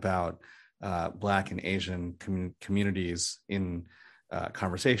conversation about Black and Asian communities in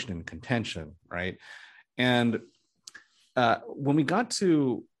conversation and contention, right? And when we got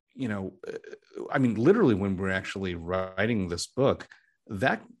to, you know, I mean, literally when we're actually writing this book,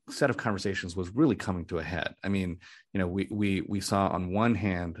 that set of conversations was really coming to a head. I mean, you know, we saw on one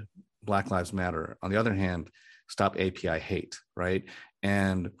hand Black Lives Matter, on the other hand, Stop API Hate, right?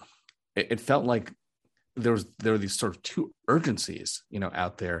 And it felt like there were these sort of two urgencies, you know,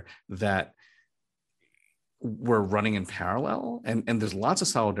 out there that were running in parallel, and there's lots of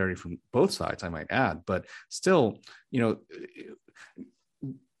solidarity from both sides, I might add, but still, you know,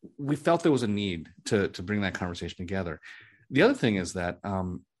 we felt there was a need to bring that conversation together. The other thing is that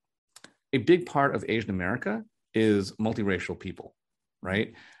a big part of Asian America is multiracial people,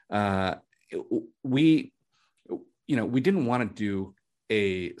 right? We didn't want to do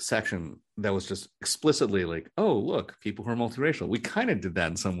a section that was just explicitly like, oh, look, people who are multiracial. We kind of did that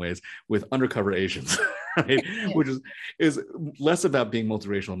in some ways with Undercover Asians, right? Which is less about being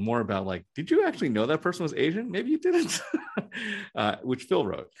multiracial and more about like, did you actually know that person was Asian? Maybe you didn't, which Phil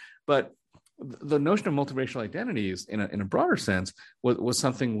wrote. But the notion of multiracial identities in a broader sense was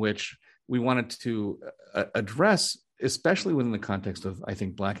something which we wanted to address, especially within the context of, I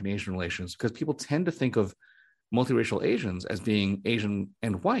think, Black and Asian relations, because people tend to think of multiracial Asians as being Asian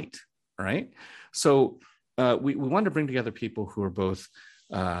and white, right? So we wanted to bring together people who are both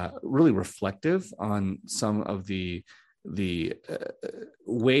really reflective on some of the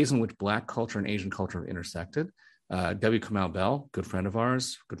ways in which Black culture and Asian culture have intersected. W. Kamau Bell, good friend of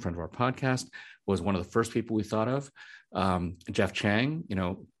ours, good friend of our podcast, was one of the first people we thought of. Jeff Chang, you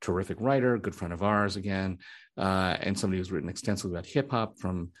know, terrific writer, good friend of ours again, and somebody who's written extensively about hip hop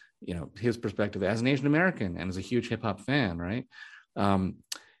from, you know, his perspective as an Asian American and as a huge hip hop fan, right? And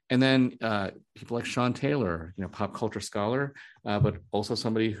then people like Sean Taylor, you know, pop culture scholar, but also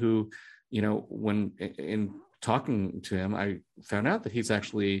somebody who, you know, when in talking to him, I found out that he's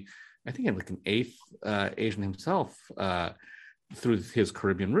actually, I think, like an eighth Asian himself through his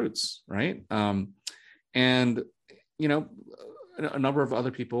Caribbean roots, right? And, you know, a number of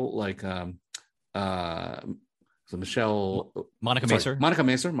other people like Monica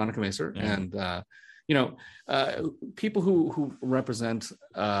Macer, yeah. And you know, people who represent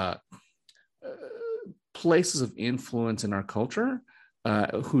places of influence in our culture,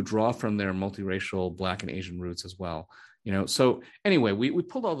 who draw from their multiracial Black and Asian roots as well. You know, so anyway, we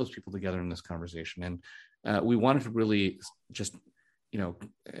pulled all those people together in this conversation, and we wanted to really just, you know,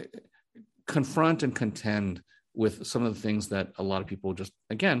 confront and contend with some of the things that a lot of people just,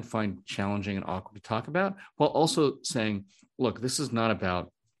 again, find challenging and awkward to talk about, while also saying, look, this is not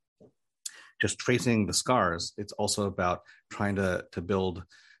about just tracing the scars. It's also about trying to build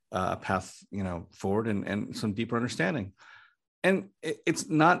a path, forward and some deeper understanding. And it's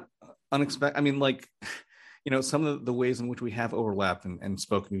not unexpected. I mean, like, some of the ways in which we have overlapped and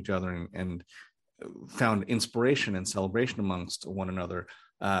spoken to each other and found inspiration and celebration amongst one another,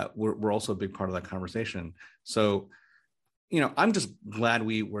 we're also a big part of that conversation. So, I'm just glad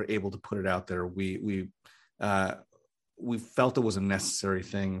we were able to put it out there. We felt it was a necessary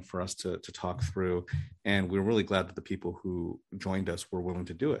thing for us to talk through, and we're really glad that the people who joined us were willing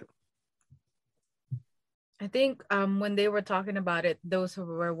to do it. I think when they were talking about it, those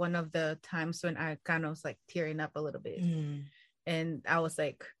were one of the times when I kind of was like tearing up a little bit. And I was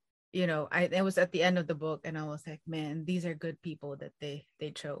like, it was at the end of the book, and I was like, man, these are good people that they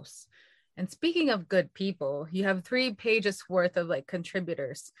chose. And speaking of good people, you have 3 pages worth of like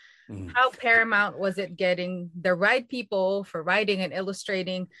contributors. How paramount was it getting the right people for writing and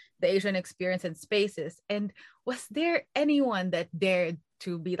illustrating the Asian experience in spaces? And was there anyone that dared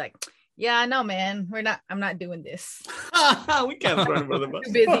to be like, yeah, no, man, I'm not doing this. We can't throw him under the bus.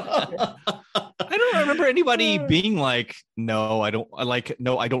 Too busy. I don't remember anybody being like, no, I don't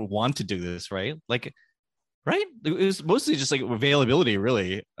want to do this, right? Like, right? It was mostly just like availability,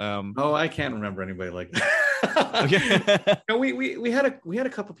 really. Oh, I can't remember anybody like that. Okay. No, we had a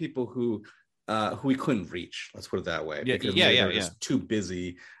couple people who we couldn't reach. Let's put it that way. Because they were just too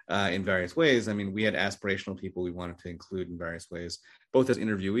busy in various ways. I mean, we had aspirational people we wanted to include in various ways, both as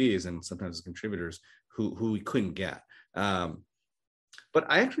interviewees and sometimes as contributors who we couldn't get. But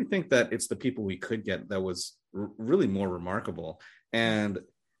I actually think that it's the people we could get that was really more remarkable. And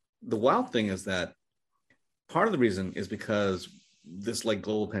the wild thing is that part of the reason is because this like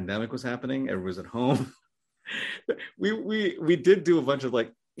global pandemic was happening. Everyone was at home. we did do a bunch of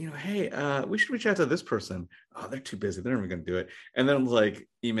like, hey, we should reach out to this person. Oh, they're too busy. They're never going to do it. And then like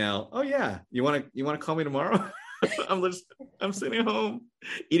email. Oh yeah, you want to call me tomorrow? I'm sitting home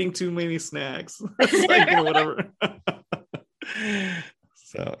eating too many snacks. Like, whatever.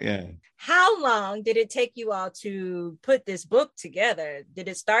 So yeah. How long did it take you all to put this book together? Did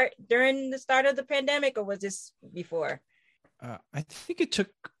it start during the start of the pandemic, or was this before? I think it took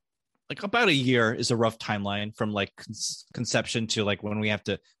like about a year is a rough timeline from like conception to like when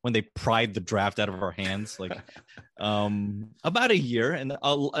they pried the draft out of our hands, like about a year, and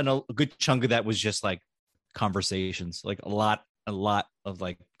a good chunk of that was just like conversations, like a lot of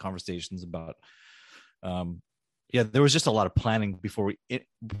like conversations about there was just a lot of planning before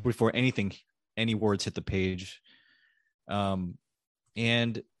any words hit the page.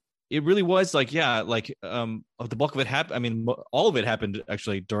 And it really was like, the bulk of it happened. I mean, all of it happened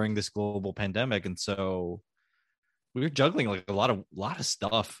actually during this global pandemic. And so we were juggling like a lot of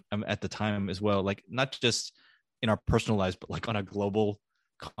stuff at the time as well. Like not just in our personal lives, but like on a global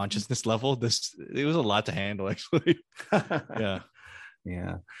consciousness level, it was a lot to handle actually.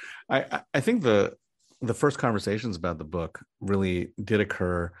 Yeah. I think the first conversations about the book really did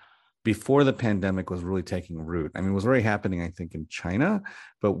occur before the pandemic was really taking root. I mean, it was already happening, I think, in China,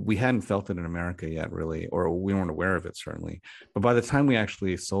 but we hadn't felt it in America yet, really, or we weren't aware of it, certainly. But by the time we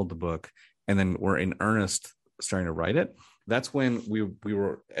actually sold the book and then were in earnest starting to write it, that's when we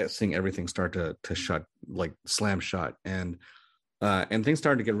were seeing everything start to shut, like slam shut. And things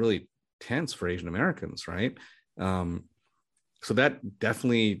started to get really tense for Asian Americans, right? So that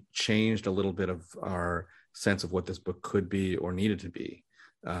definitely changed a little bit of our sense of what this book could be or needed to be.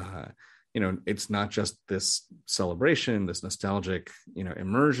 It's not just this celebration, this nostalgic,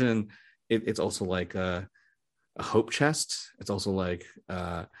 immersion. It's also like a hope chest. It's also like,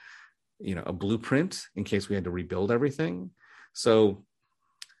 a blueprint in case we had to rebuild everything. So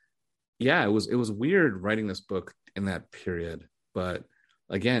yeah, it was weird writing this book in that period, but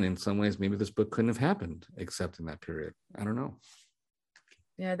again, in some ways, maybe this book couldn't have happened except in that period. I don't know.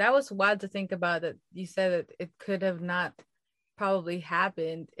 Yeah, that was wild to think about. That you said that it could have not probably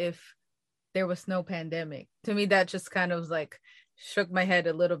happened if there was no pandemic. To me, that just kind of like shook my head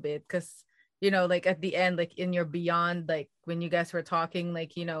a little bit because, like at the end, like in your Beyond, like when you guys were talking,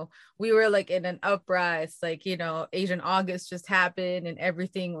 like, we were like in an uprise, like, Asian August just happened and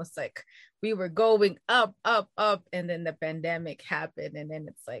everything was like, we were going up, and then the pandemic happened, and then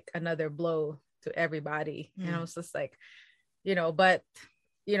it's like another blow to everybody. And I was just like, but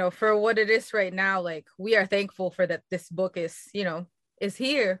for what it is right now, like we are thankful for that this book is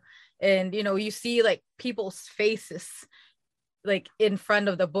here, and you see like people's faces like in front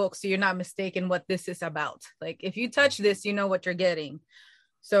of the book, so you're not mistaken what this is about. Like if you touch this, you know what you're getting.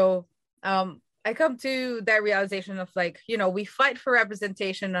 So I come to that realization of like, we fight for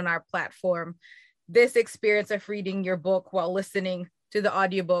representation on our platform. This experience of reading your book while listening to the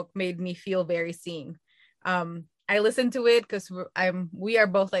audiobook made me feel very seen. I listened to it because we are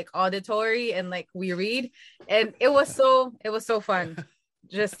both like auditory and like we read, and it was so fun.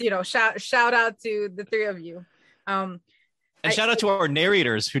 Just shout out to the three of you. And shout out to our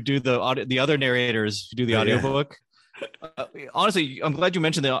narrators who do the other narrators who do the audiobook. Honestly, I'm glad you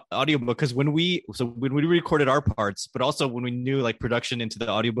mentioned the audiobook, because when we recorded our parts, but also when we knew like production into the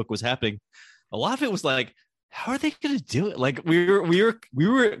audiobook was happening, a lot of it was like, how are they going to do it? Like we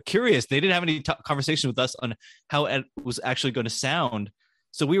were curious. They didn't have any conversation with us on how it was actually going to sound.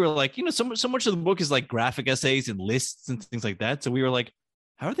 So we were like, so much of the book is like graphic essays and lists and things like that. So we were like,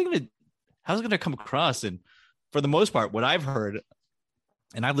 how's it going to come across? And for the most part, what I've heard,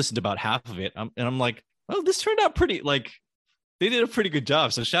 and I've listened to about half of it, and I'm like, well, this turned out pretty, like, they did a pretty good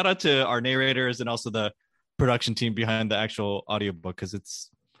job. So shout out to our narrators and also the production team behind the actual audiobook, because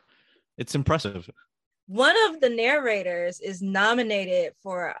it's impressive. One of the narrators is nominated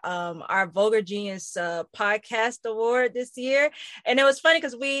for our Vulgar Genius podcast award this year, and it was funny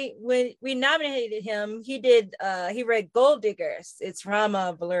because when we nominated him, he read Gold Diggers. It's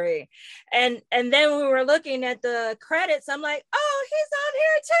Rama Valuri, and then we were looking at the credits. I'm like, oh, he's on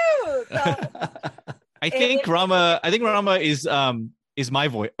here too. So, I think Rama is my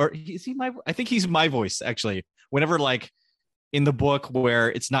voice, or is he my? I think he's my voice actually. Whenever like in the book where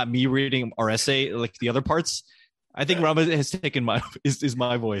it's not me reading our essay, like the other parts, I think Rama has taken is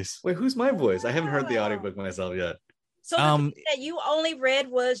my voice. Wait, who's my voice? I haven't heard the audiobook myself yet. So the thing that you only read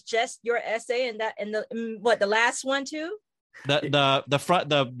was just your essay, and the last one too? The front,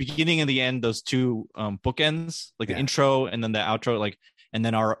 the beginning and the end, those two bookends, like the intro and then the outro, like, and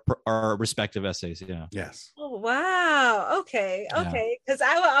then our respective essays. Yeah. Yes. Oh wow. Okay. Because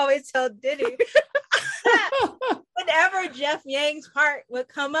I would always tell Diddy whenever Jeff Yang's part would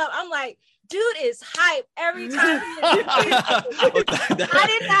come up, I'm like, dude is hype every time. I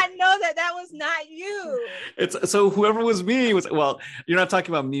did not know that was not you. It's so whoever was me was, well, you're not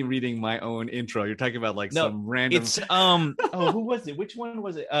talking about me reading my own intro. You're talking about like some random. It's who was it? Which one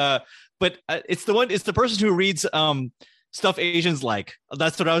was it? But it's the person who reads Stuff Asians Like.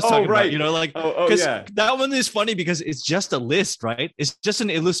 That's what I was talking about. Like, because that one is funny because it's just a list, right? It's just an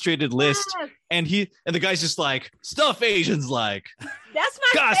illustrated list, and the guy's just like, Stuff Asians Like. That's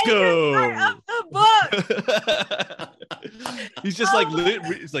my favorite part of the book. He's just like,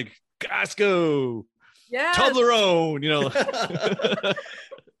 it's like Gasco, yeah, Toblerone,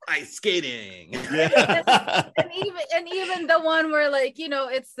 ice skating. Yeah. and even the one where like,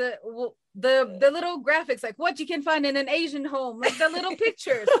 it's the little graphics, like what you can find in an Asian home, like the little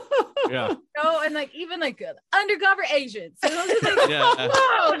pictures. Yeah. And like even like undercover Asians. So like, yeah.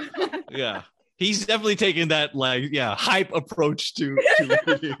 Whoa. Yeah. He's definitely taken that hype approach to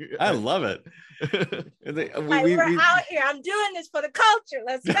I love it. We're out here. I'm doing this for the culture.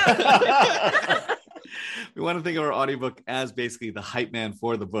 Let's go. We want to think of our audiobook as basically the hype man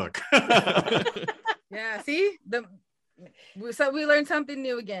for the book. Yeah, see? So we learned something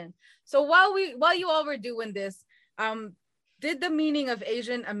new again. So while you all were doing this, did the meaning of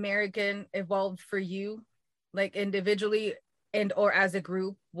Asian American evolve for you, like individually and or as a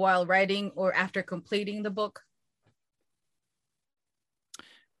group, while writing or after completing the book?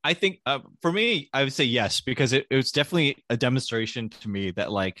 I think for me, I would say yes, because it was definitely a demonstration to me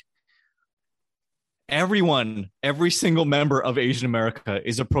that like every single member of Asian America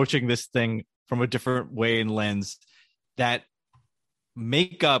is approaching this thing from a different way and lens that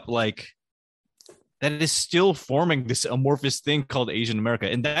make up like that is still forming this amorphous thing called Asian America.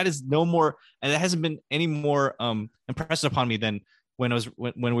 And that is no more, and it hasn't been any more impressed upon me than when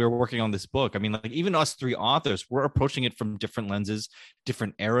we were working on this book. I mean, like even us three authors, we're approaching it from different lenses,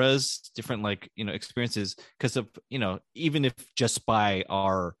 different eras, different experiences, because of, even if just by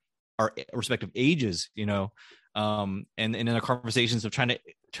our respective ages, and in our conversations of trying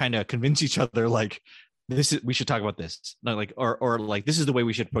to convince each other, like, we should talk about this, not like, or like, this is the way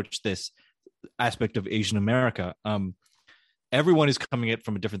we should approach this aspect of Asian America. Everyone is coming at it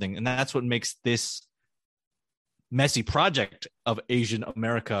from a different thing, and that's what makes this messy project of Asian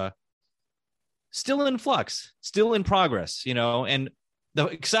America still in flux, still in progress, and the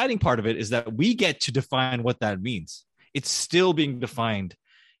exciting part of it is that we get to define what that means. It's still being defined,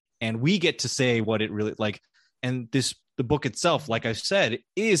 and we get to say what it really like. And the book itself, like I said,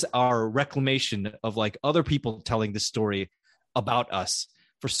 is our reclamation of like other people telling the story about us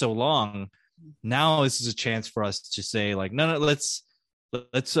for so long. Now this is a chance for us to say like, no, let's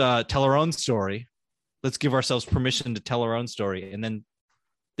tell our own story. Let's give ourselves permission to tell our own story and then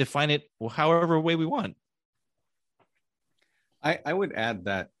define it however way we want. I would add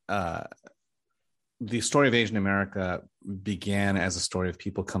that the story of Asian America began as a story of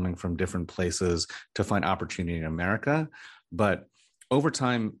people coming from different places to find opportunity in America. But over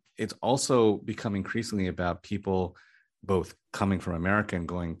time, it's also become increasingly about people both coming from America and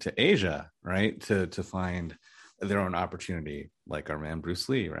going to Asia, right? To find their own opportunity, like our man, Bruce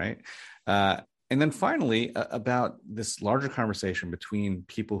Lee, right? And then finally, about this larger conversation between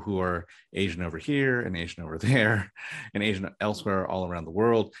people who are Asian over here and Asian over there and Asian elsewhere all around the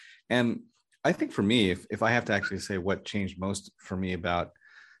world. And I think for me, if I have to actually say what changed most for me about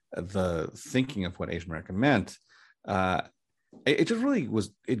the thinking of what Asian America meant, it just really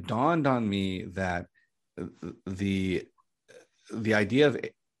was, it dawned on me that the idea of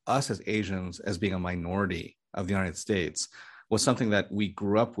us as Asians as being a minority of the United States was something that we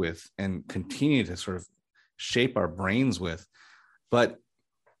grew up with and continue to sort of shape our brains with. But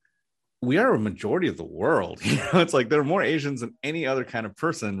we are a majority of the world. It's like there are more Asians than any other kind of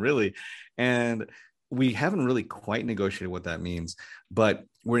person, really. And we haven't really quite negotiated what that means. But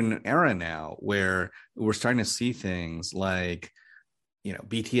we're in an era now where we're starting to see things like,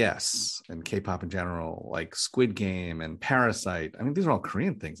 BTS and K-pop in general, like Squid Game and Parasite. I mean, these are all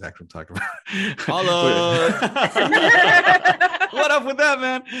Korean things actually talked about. Hello. What up with that,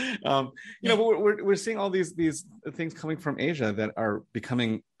 man? But we're seeing all these things coming from Asia that are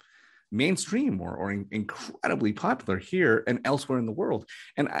becoming mainstream or incredibly popular here and elsewhere in the world.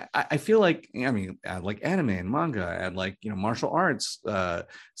 And I feel like, add like anime and manga, add like, martial arts,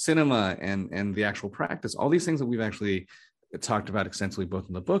 cinema and the actual practice, all these things that we've actually talked about extensively, both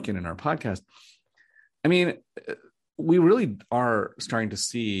in the book and in our podcast. I mean, we really are starting to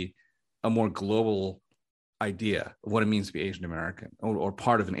see a more global idea of what it means to be Asian American or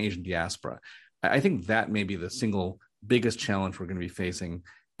part of an Asian diaspora. I think that may be the single biggest challenge we're going to be facing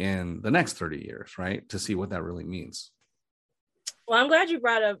in the next 30 years, right? To see what that really means. Well, I'm glad you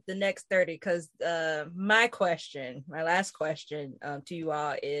brought up the next 30 because my last question to you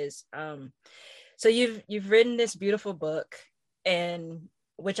all is, so you've written this beautiful book, and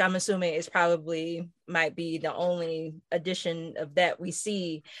which I'm assuming is might be the only edition of that we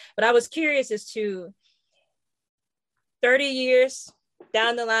see. But I was curious as to 30 years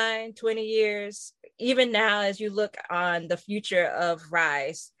down the line, 20 years, even now, as you look on the future of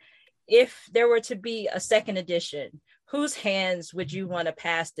Rise, if there were to be a second edition, whose hands would you want to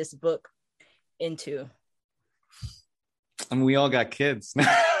pass this book into? I mean, we all got kids. What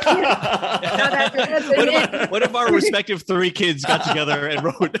if our respective 3 kids got together and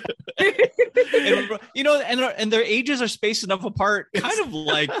wrote? And their ages are spaced enough apart, kind of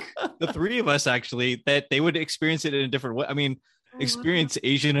like the 3 of us, actually, that they would experience it in a different way. I mean, experience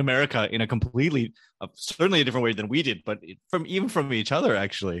Asian America in a completely, certainly a different way than we did, but from each other,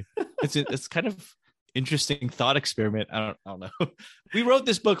 actually. It's kind of interesting thought experiment. I don't know.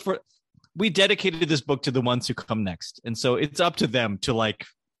 We dedicated this book to the ones who come next. And so it's up to them to like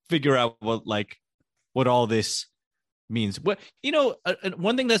figure out what all this means. One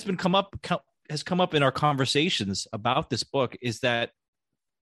thing that's has come up in our conversations about this book is that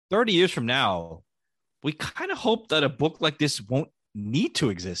 30 years from now, we kind of hope that a book like this won't need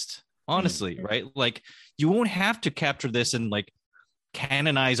to exist, honestly, right? Like you won't have to capture this and like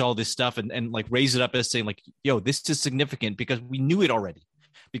canonize all this stuff and like raise it up as saying like, yo, this is significant because we knew it already.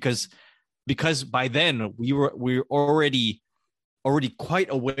 Because by then we were already quite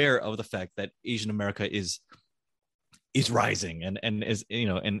aware of the fact that Asian America is rising and is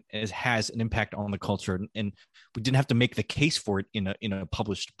has an impact on the culture, and we didn't have to make the case for it in a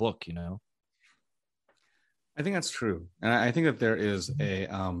published book. I think that's true, and I think that there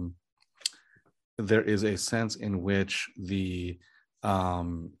is a sense in which the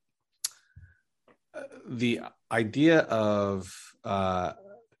idea of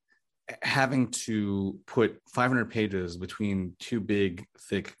having to put 500 pages between 2 big,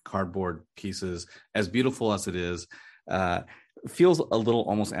 thick cardboard pieces, as beautiful as it is, feels a little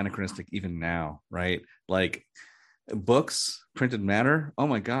almost anachronistic even now, right? Like books, printed matter. Oh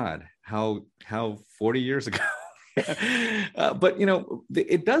my God, how 40 years ago. But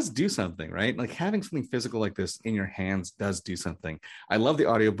it does do something, right? Like having something physical like this in your hands does do something. I love the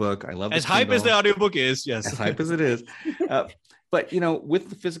audiobook. I love as hype as the audiobook is. Yes, as hype as it is. But with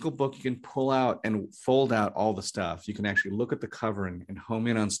the physical book, you can pull out and fold out all the stuff. You can actually look at the cover and home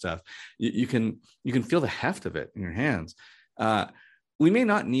in on stuff. You can feel the heft of it in your hands. We may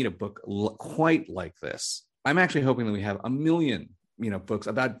not need a book quite like this. I'm actually hoping that we have 1 million books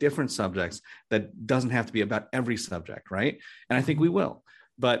about different subjects that doesn't have to be about every subject, right? And I think we will.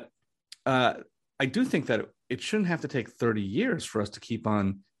 But I do think that it shouldn't have to take 30 years for us to keep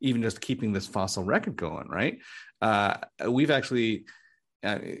on even just keeping this fossil record going, right? We've actually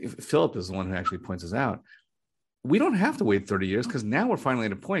Philip is the one who actually points us out. We don't have to wait 30 years because now we're finally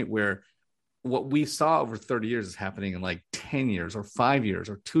at a point where what we saw over 30 years is happening in like 10 years or 5 years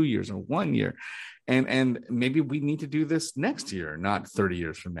or 2 years or 1 year. And maybe we need to do this next year, not 30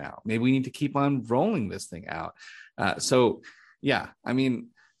 years from now. Maybe we need to keep on rolling this thing out. So yeah, I mean,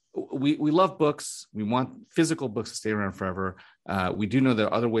 we love books. We want physical books to stay around forever. We do know there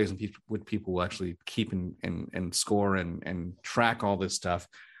are other ways in which people will actually keep and score and track all this stuff.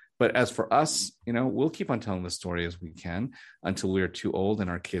 But as for us, we'll keep on telling the story as we can until we're too old and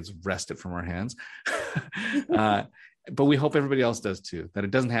our kids wrest it from our hands. But we hope everybody else does too, that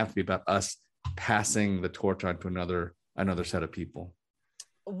it doesn't have to be about us passing the torch on to another set of people.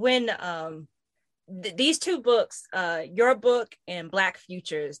 When these two books, your book and Black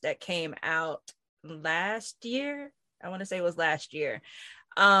Futures, that came out last year, I want to say it was last year.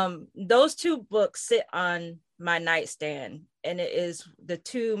 Those two books sit on my nightstand, and it is the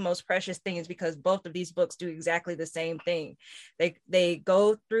two most precious things because both of these books do exactly the same thing. They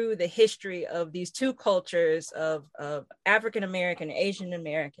go through the history of these two cultures of African American, Asian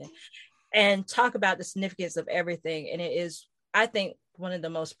American, and talk about the significance of everything. And it is, I think, one of the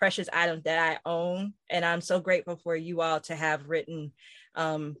most precious items that I own. And I'm so grateful for you all to have written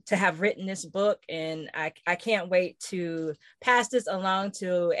this book. And I can't wait to pass this along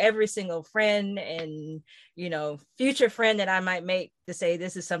to every single friend and, future friend that I might make, to say,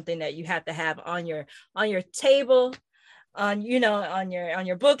 this is something that you have to have on your table, on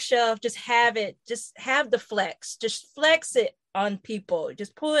your bookshelf. Just have it, just have the flex, just flex it on people,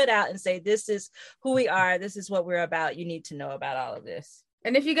 just pull it out and say, this is who we are, this is what we're about, you need to know about all of this.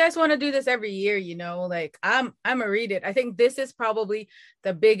 And if you guys want to do this every year, like I'm a read it. I think this is probably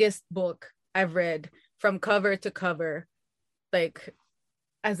the biggest book I've read from cover to cover, like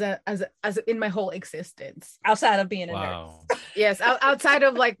as in my whole existence, outside of being a Wow. nurse. Yes, outside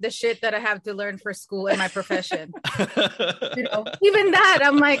of like the shit that I have to learn for school and my profession. Even that,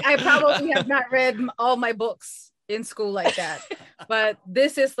 I'm like, I probably have not read all my books in school like that, but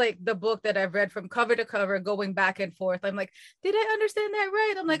this is like the book that I've read from cover to cover, going back and forth. I'm like, did I understand that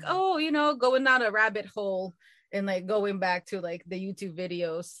right? I'm like, going down a rabbit hole and like going back to like the YouTube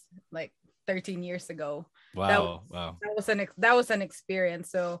videos like 13 years ago. Wow. That was an experience.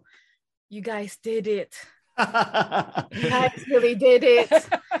 So you guys did it. You guys really did it.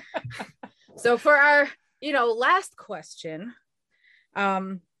 So for our last question,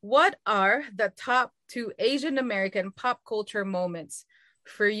 what are the top 2 Asian American pop culture moments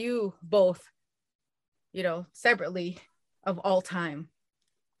for you both, separately, of all time?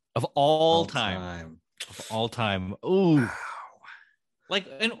 Of all time. Of all time. Ooh. Wow. Like,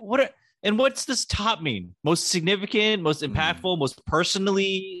 and what's this top mean? Most significant, most impactful, most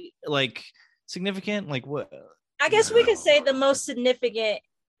personally like significant? Like what? I guess we could say the most significant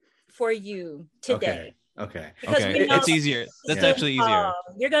for you today. Okay. Because it's easier. That's actually easier.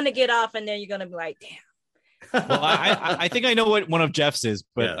 You're gonna get off, and then you're gonna be like, "Damn." Well, I think I know what one of Jeff's is,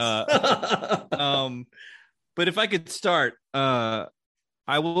 but yes. but if I could start, I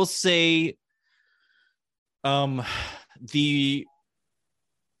will say, the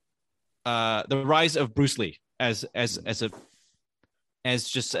rise of Bruce Lee as an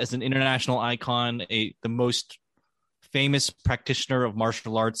international icon, the most famous practitioner of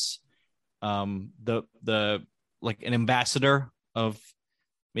martial arts. The like an ambassador of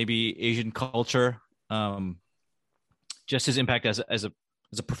maybe Asian culture, just his impact as a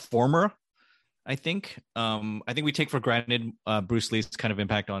performer. I think we take for granted Bruce Lee's kind of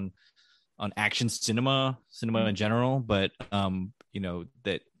impact on action cinema in general, but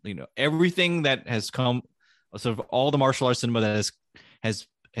everything that has come, sort of all the martial arts cinema that has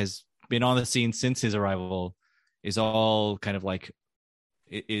been on the scene since his arrival is all kind of like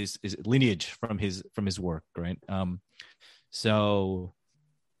is lineage from his work, right? So,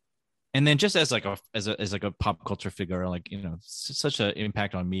 and then just as a pop culture figure, like such an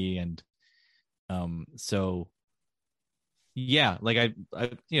impact on me, and so yeah, like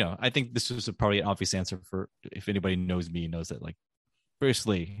I think this was probably an obvious answer for, if anybody knows me, knows that like Bruce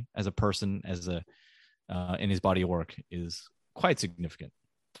Lee as a person, as a in his body of work, is quite significant.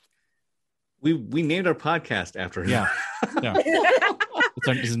 We named our podcast after him. Yeah. It's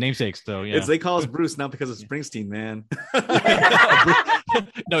his namesake, so yeah. They call us Bruce not because of Springsteen, man.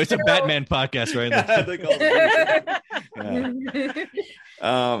 No, it's a Batman podcast, right? Yeah, they call us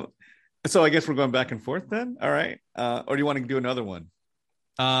Bruce. So I guess we're going back and forth then. All right. Or do you want to do another one?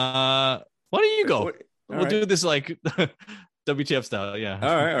 Why don't you go? We'll right. do this like WTF style. Yeah.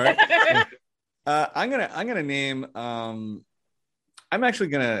 All right. I'm gonna name. I'm actually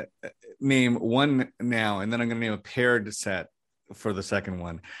gonna name one now, and then I'm gonna name a paired set for the second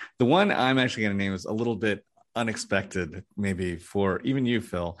one. The one I'm actually going to name is a little bit unexpected, maybe for even you,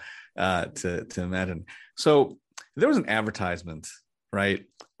 Phil, to imagine. So there was an advertisement, right?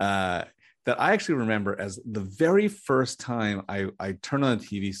 That I actually remember as the very first time I turned on a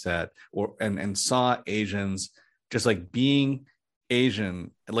TV set and saw Asians just like being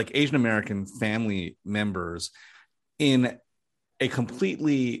Asian, like Asian American family members in a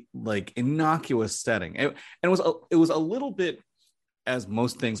completely like innocuous setting. And it was a little bit, as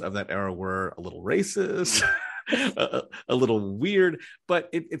most things of that era were, a little racist, a little weird, but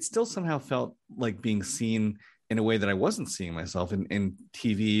it still somehow felt like being seen in a way that I wasn't seeing myself in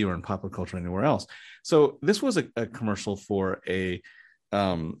TV or in popular culture anywhere else. So this was a commercial for a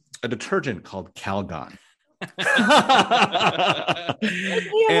detergent called Calgon.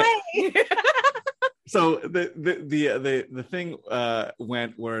 So the thing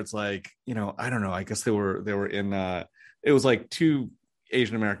went where it's like, you know, I don't know. I guess they were in. It was like two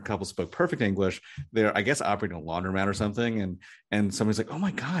Asian American couples spoke perfect English. They're, I guess, operating a laundromat or something, and somebody's like, "Oh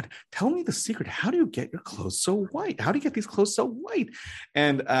my God, tell me the secret. How do you get your clothes so white? How do you get these clothes so white?"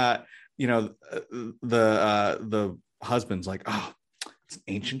 And you know, the husband's like, "Oh, it's an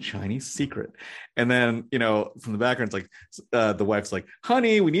ancient Chinese secret." And then, you know, from the background, it's like the wife's like,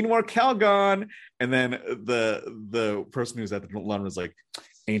 "Honey, we need more Calgon." And then the person who's at the laundry is like,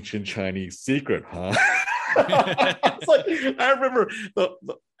 "Ancient Chinese secret, huh?" It's like, I remember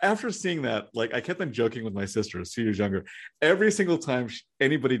after seeing that, like I kept on joking with my sister, 2 years younger. Every single time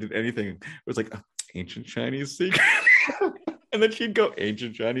anybody did anything, it was like, "Ancient Chinese secret." And then she'd go,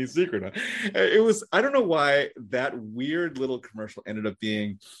 "Ancient Chinese secret." It was, I don't know why that weird little commercial ended up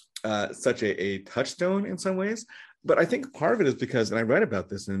being such a touchstone in some ways. But I think part of it is because, and I write about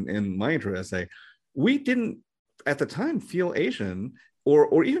this in my intro essay, we didn't at the time feel Asian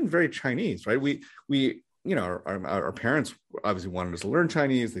or even very Chinese, right? We you know, our parents obviously wanted us to learn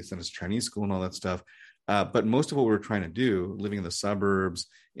Chinese. They sent us to Chinese school and all that stuff. But most of what we were trying to do, living in the suburbs,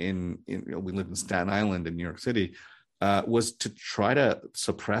 we lived in Staten Island in New York City, was to try to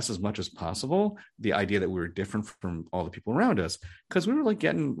suppress as much as possible the idea that we were different from all the people around us, because we were like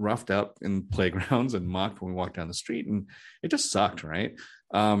getting roughed up in playgrounds and mocked when we walked down the street, and it just sucked, right?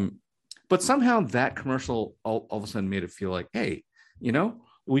 But somehow that commercial all of a sudden made it feel like, hey, you know,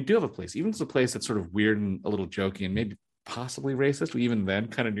 we do have a place, even if it's a place that's sort of weird and a little jokey and maybe possibly racist. We even then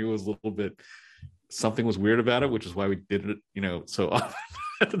kind of knew it was a little bit, something was weird about it, which is why we did it, you know, so often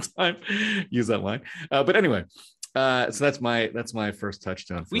at the time, use that line. But anyway, so that's my first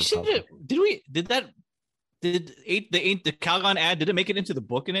touchdown. We should have, did the Calgon ad, did it make it into the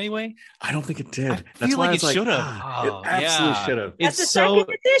book in any way? I don't think it did. I feel like it should have. It absolutely should have. That's the second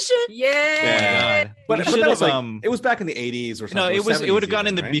edition. Yeah. But that was like, it was back in the 80s or something. No, it would have gone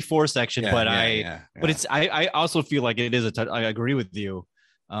in the right? before section, but but it's I also feel like it is I agree with you.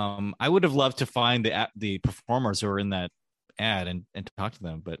 I would have loved to find the performers who are in that ad and talk to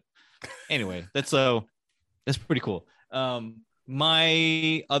them. But anyway, that's pretty cool.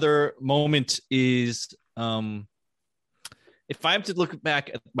 My other moment is, if I have to look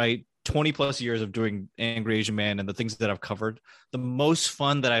back at my 20 plus years of doing Angry Asian Man and the things that I've covered, the most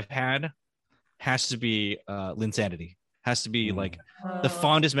fun that I've had has to be Linsanity. Has to be like the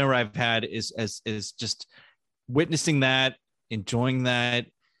fondest memory I've had is just witnessing that, enjoying that,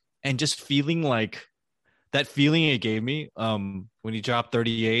 and just feeling like that feeling it gave me when he dropped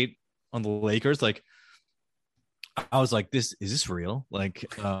 38 on the Lakers. Like, I was like, is this real?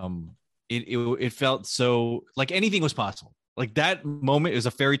 Like, it felt so like anything was possible. Like that moment is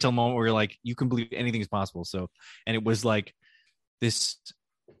a fairy tale moment where you're like, you can believe anything is possible. So, and it was like this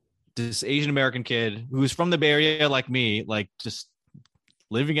Asian American kid who's from the Bay Area, like me, like just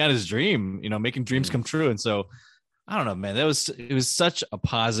living out his dream, you know, making dreams come true. And so, I don't know, man, it was such a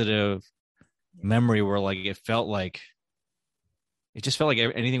positive memory where like it just felt like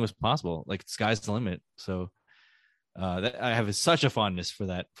anything was possible. Like the sky's the limit. So that I have such a fondness for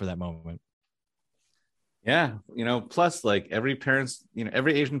that moment. Yeah, you know, plus like every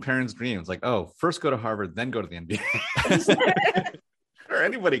Asian parent's dream is like, oh, first go to Harvard, then go to the NBA. Or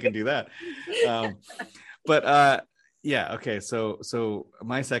anybody can do that. But yeah, okay. So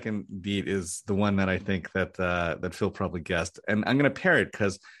my second beat is the one that I think that Phil probably guessed, and I'm going to pair it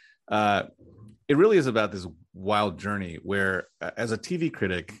because it really is about this wild journey where, as a TV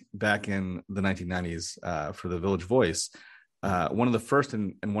critic back in the 1990s for the Village Voice, one of the first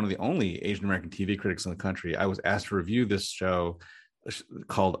and one of the only Asian American TV critics in the country, I was asked to review this show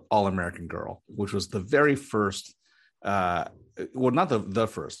called All American Girl, which was the very first, well, not the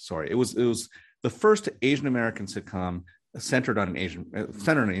first, sorry. It was the first Asian American sitcom centered on an Asian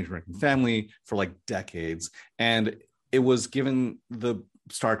American family for like decades. And it was given the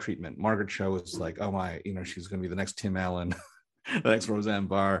star treatment. Margaret Cho was like, oh my, she's going to be the next Tim Allen, the next Roseanne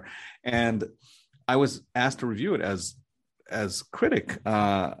Barr. And I was asked to review it as critic,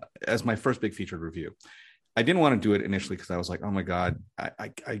 as my first big featured review. I didn't want to do it initially because I was like, oh my God,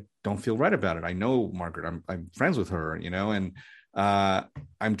 I don't feel right about it. I know Margaret, I'm friends with her, and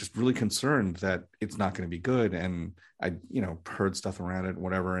I'm just really concerned that it's not going to be good. And I, heard stuff around it,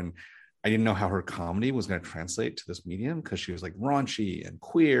 whatever. And I didn't know how her comedy was going to translate to this medium because she was like raunchy and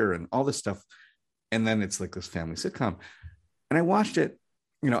queer and all this stuff. And then it's like this family sitcom. And I watched it.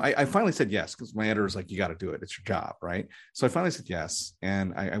 I finally said yes because my editor was like, you got to do it. It's your job, right? So I finally said yes.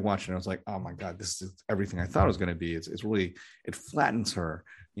 And I watched it and I was like, oh my God, this is everything I thought it was going to be. It's really, it flattens her.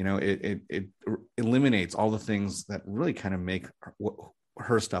 It eliminates all the things that really kind of make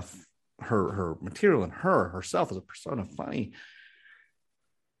her stuff, her material and herself as a persona funny.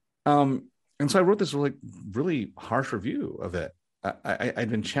 And so I wrote this really harsh review of it. I'd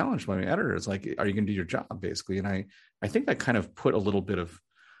been challenged by my editor. It's like, are you going to do your job, basically? And I think that kind of put a little bit of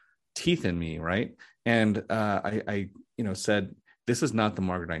teeth in me, right? And I said, this is not the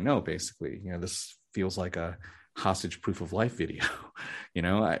Margaret I know, basically. This feels like a hostage proof of life video.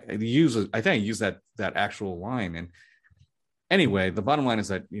 I think I use that actual line. And anyway, the bottom line is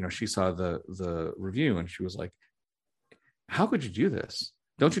that she saw the review and she was like, how could you do this?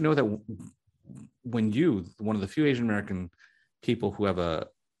 Don't you know that when one of the few Asian American people who have a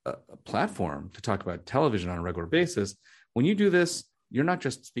platform to talk about television on a regular basis, when you do this, you're not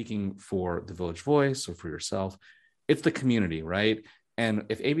just speaking for the Village Voice or for yourself, it's the community, right? And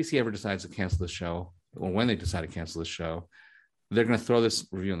if ABC ever decides to cancel this show, or when they decide to cancel this show, they're going to throw this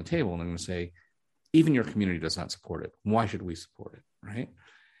review on the table and they're going to say, even your community does not support it. Why should we support it, right?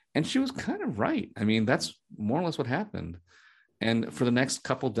 And she was kind of right. I mean, that's more or less what happened. And for the next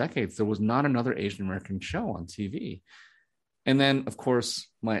couple decades, there was not another Asian American show on TV. And then, of course,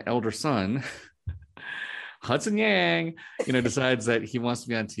 my elder son, Hudson Yang, decides that he wants to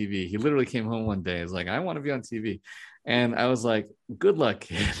be on TV. He literally came home one day. He's like, I want to be on TV. And I was like, good luck,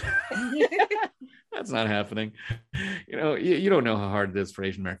 kid. That's not happening. You don't know how hard it is for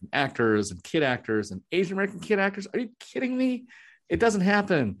Asian American actors and kid actors and Asian American kid actors. Are you kidding me? It doesn't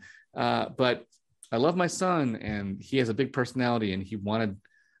happen. But I love my son and he has a big personality and he wanted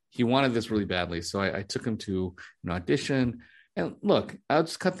this really badly. So I took him to an audition. And look, I'll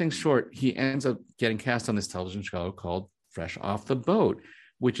just cut things short. He ends up getting cast on this television show called Fresh Off the Boat,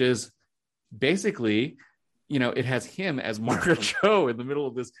 which is basically, it has him as Margaret Cho in the middle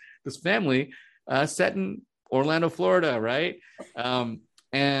of this family set in Orlando, Florida, right?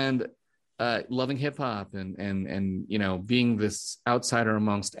 And loving hip hop and being this outsider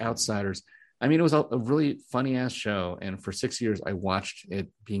amongst outsiders. I mean, it was a really funny ass show. And for 6 years, I watched it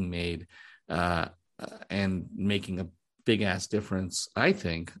being made and making a big ass difference, I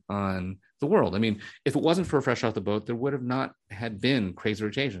think, on the world. I mean, if it wasn't for Fresh Off the Boat, there would have not had been Crazy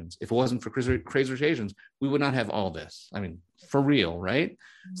Rich Asians. If it wasn't for Crazy Rich Asians, we would not have all this. I mean, for real, right?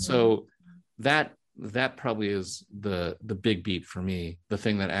 Mm-hmm. So that probably is the big beat for me. The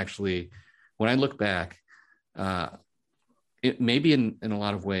thing that actually, when I look back, it maybe in a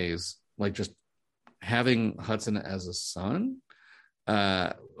lot of ways, like just having Hudson as a son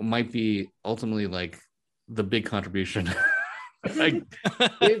might be ultimately like the big contribution I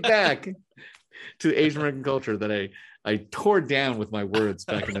gave back to Asian American culture that I tore down with my words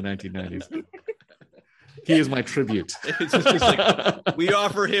back in the 1990s. He is my tribute. It's just like, we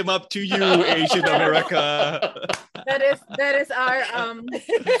offer him up to you, Asian America. That is our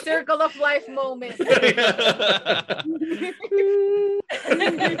circle of life moment.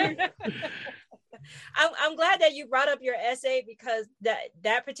 I'm glad that you brought up your essay because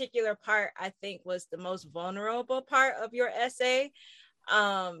that particular part I think was the most vulnerable part of your essay,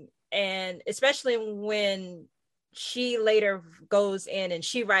 and especially when she later goes in and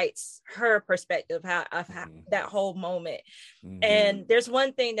she writes her perspective of how that whole moment. Mm-hmm. And there's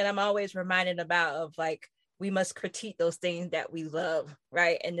one thing that I'm always reminded about of, like, we must critique those things that we love,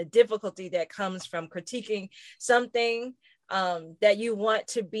 right? And the difficulty that comes from critiquing something that you want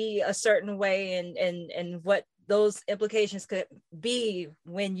to be a certain way, and what those implications could be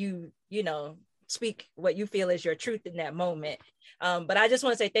when you speak what you feel is your truth in that moment. But I just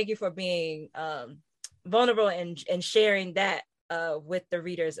want to say thank you for being vulnerable and sharing that with the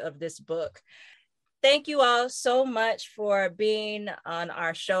readers of this book. Thank you all so much for being on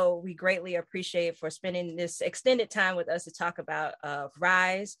our show. We greatly appreciate for spending this extended time with us to talk about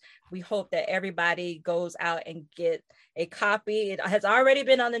Rise. We hope that everybody goes out and get a copy. It has already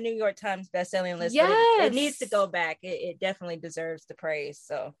been on the New York Times bestselling list. Yes. But it needs to go back. It definitely deserves the praise.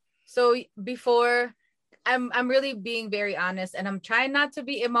 So before I'm really being very honest, and I'm trying not to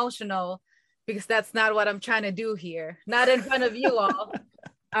be emotional because that's not what I'm trying to do here. Not in front of you all.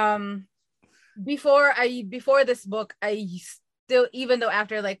 Before this book, I still, even though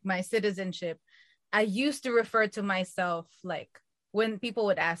after like my citizenship, I used to refer to myself like when people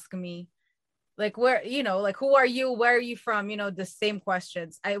would ask me, like, where, you know, like, who are you? Where are you from? You know, the same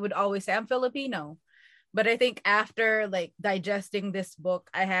questions. I would always say I'm Filipino. But I think after like digesting this book,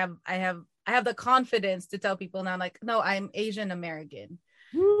 I have the confidence to tell people now, like, no, I'm Asian American.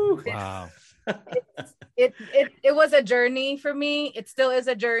 Wow. It was a journey for me. It still is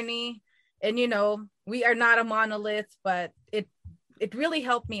a journey. And, you know, we are not a monolith, but it really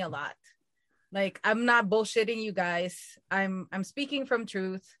helped me a lot. Like, I'm not bullshitting you guys. I'm speaking from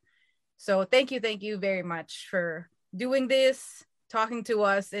truth. So thank you very much for doing this, talking to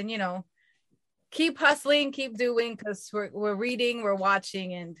us, and, you know, keep hustling, keep doing, because we're reading, we're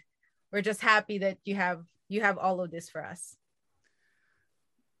watching, and we're just happy that you have all of this for us.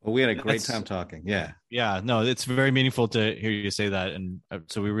 Well, we had a great time talking. Yeah. Yeah, no, it's very meaningful to hear you say that. And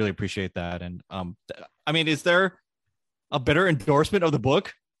so we really appreciate that. And I mean, is there a better endorsement of the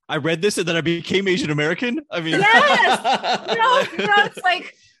book? I read this and then I became Asian American. I mean, yes, you know, it's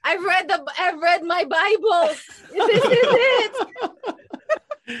like, I've read my Bible. This is it.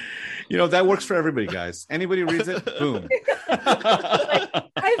 You know, that works for everybody, guys. Anybody reads it, boom. Like,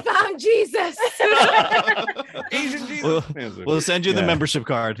 I found Jesus. Asian Jesus. We'll send you the membership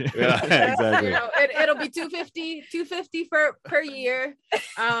card. Yeah, exactly. You know, it'll be $250 per year.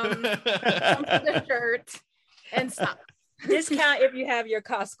 For the shirt and stuff. Discount if you have your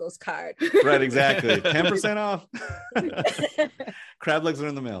Costco's card. Right, exactly. 10% off. Crab legs are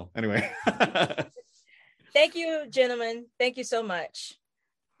in the mail. Anyway. Thank you, gentlemen. Thank you so much.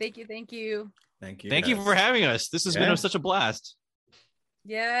 Thank you. Thank you. Thank you for having us. This has been such a blast.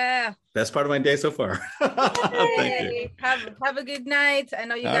 Yeah. Best part of my day so far. Thank you. Have a good night. I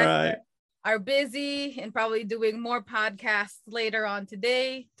know you guys are busy and probably doing more podcasts later on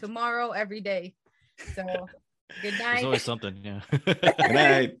today, tomorrow, every day. So good night. There's always something. Yeah. Good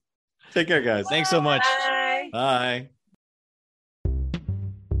night. Take care, guys. Thanks so much. Bye. Bye.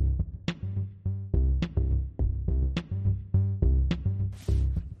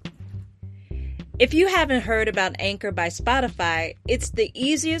 If you haven't heard about Anchor by Spotify, it's the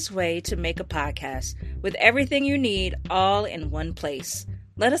easiest way to make a podcast with everything you need all in one place.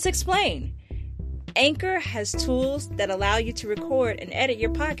 Let us explain. Anchor has tools that allow you to record and edit your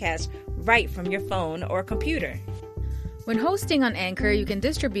podcast right from your phone or computer. When hosting on Anchor, you can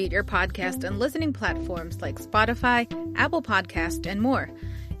distribute your podcast on listening platforms like Spotify, Apple Podcast, and more.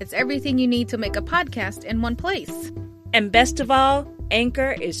 It's everything you need to make a podcast in one place. And best of all,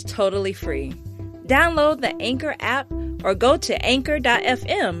 Anchor is totally free. Download the Anchor app or go to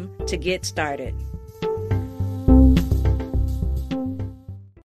anchor.fm to get started.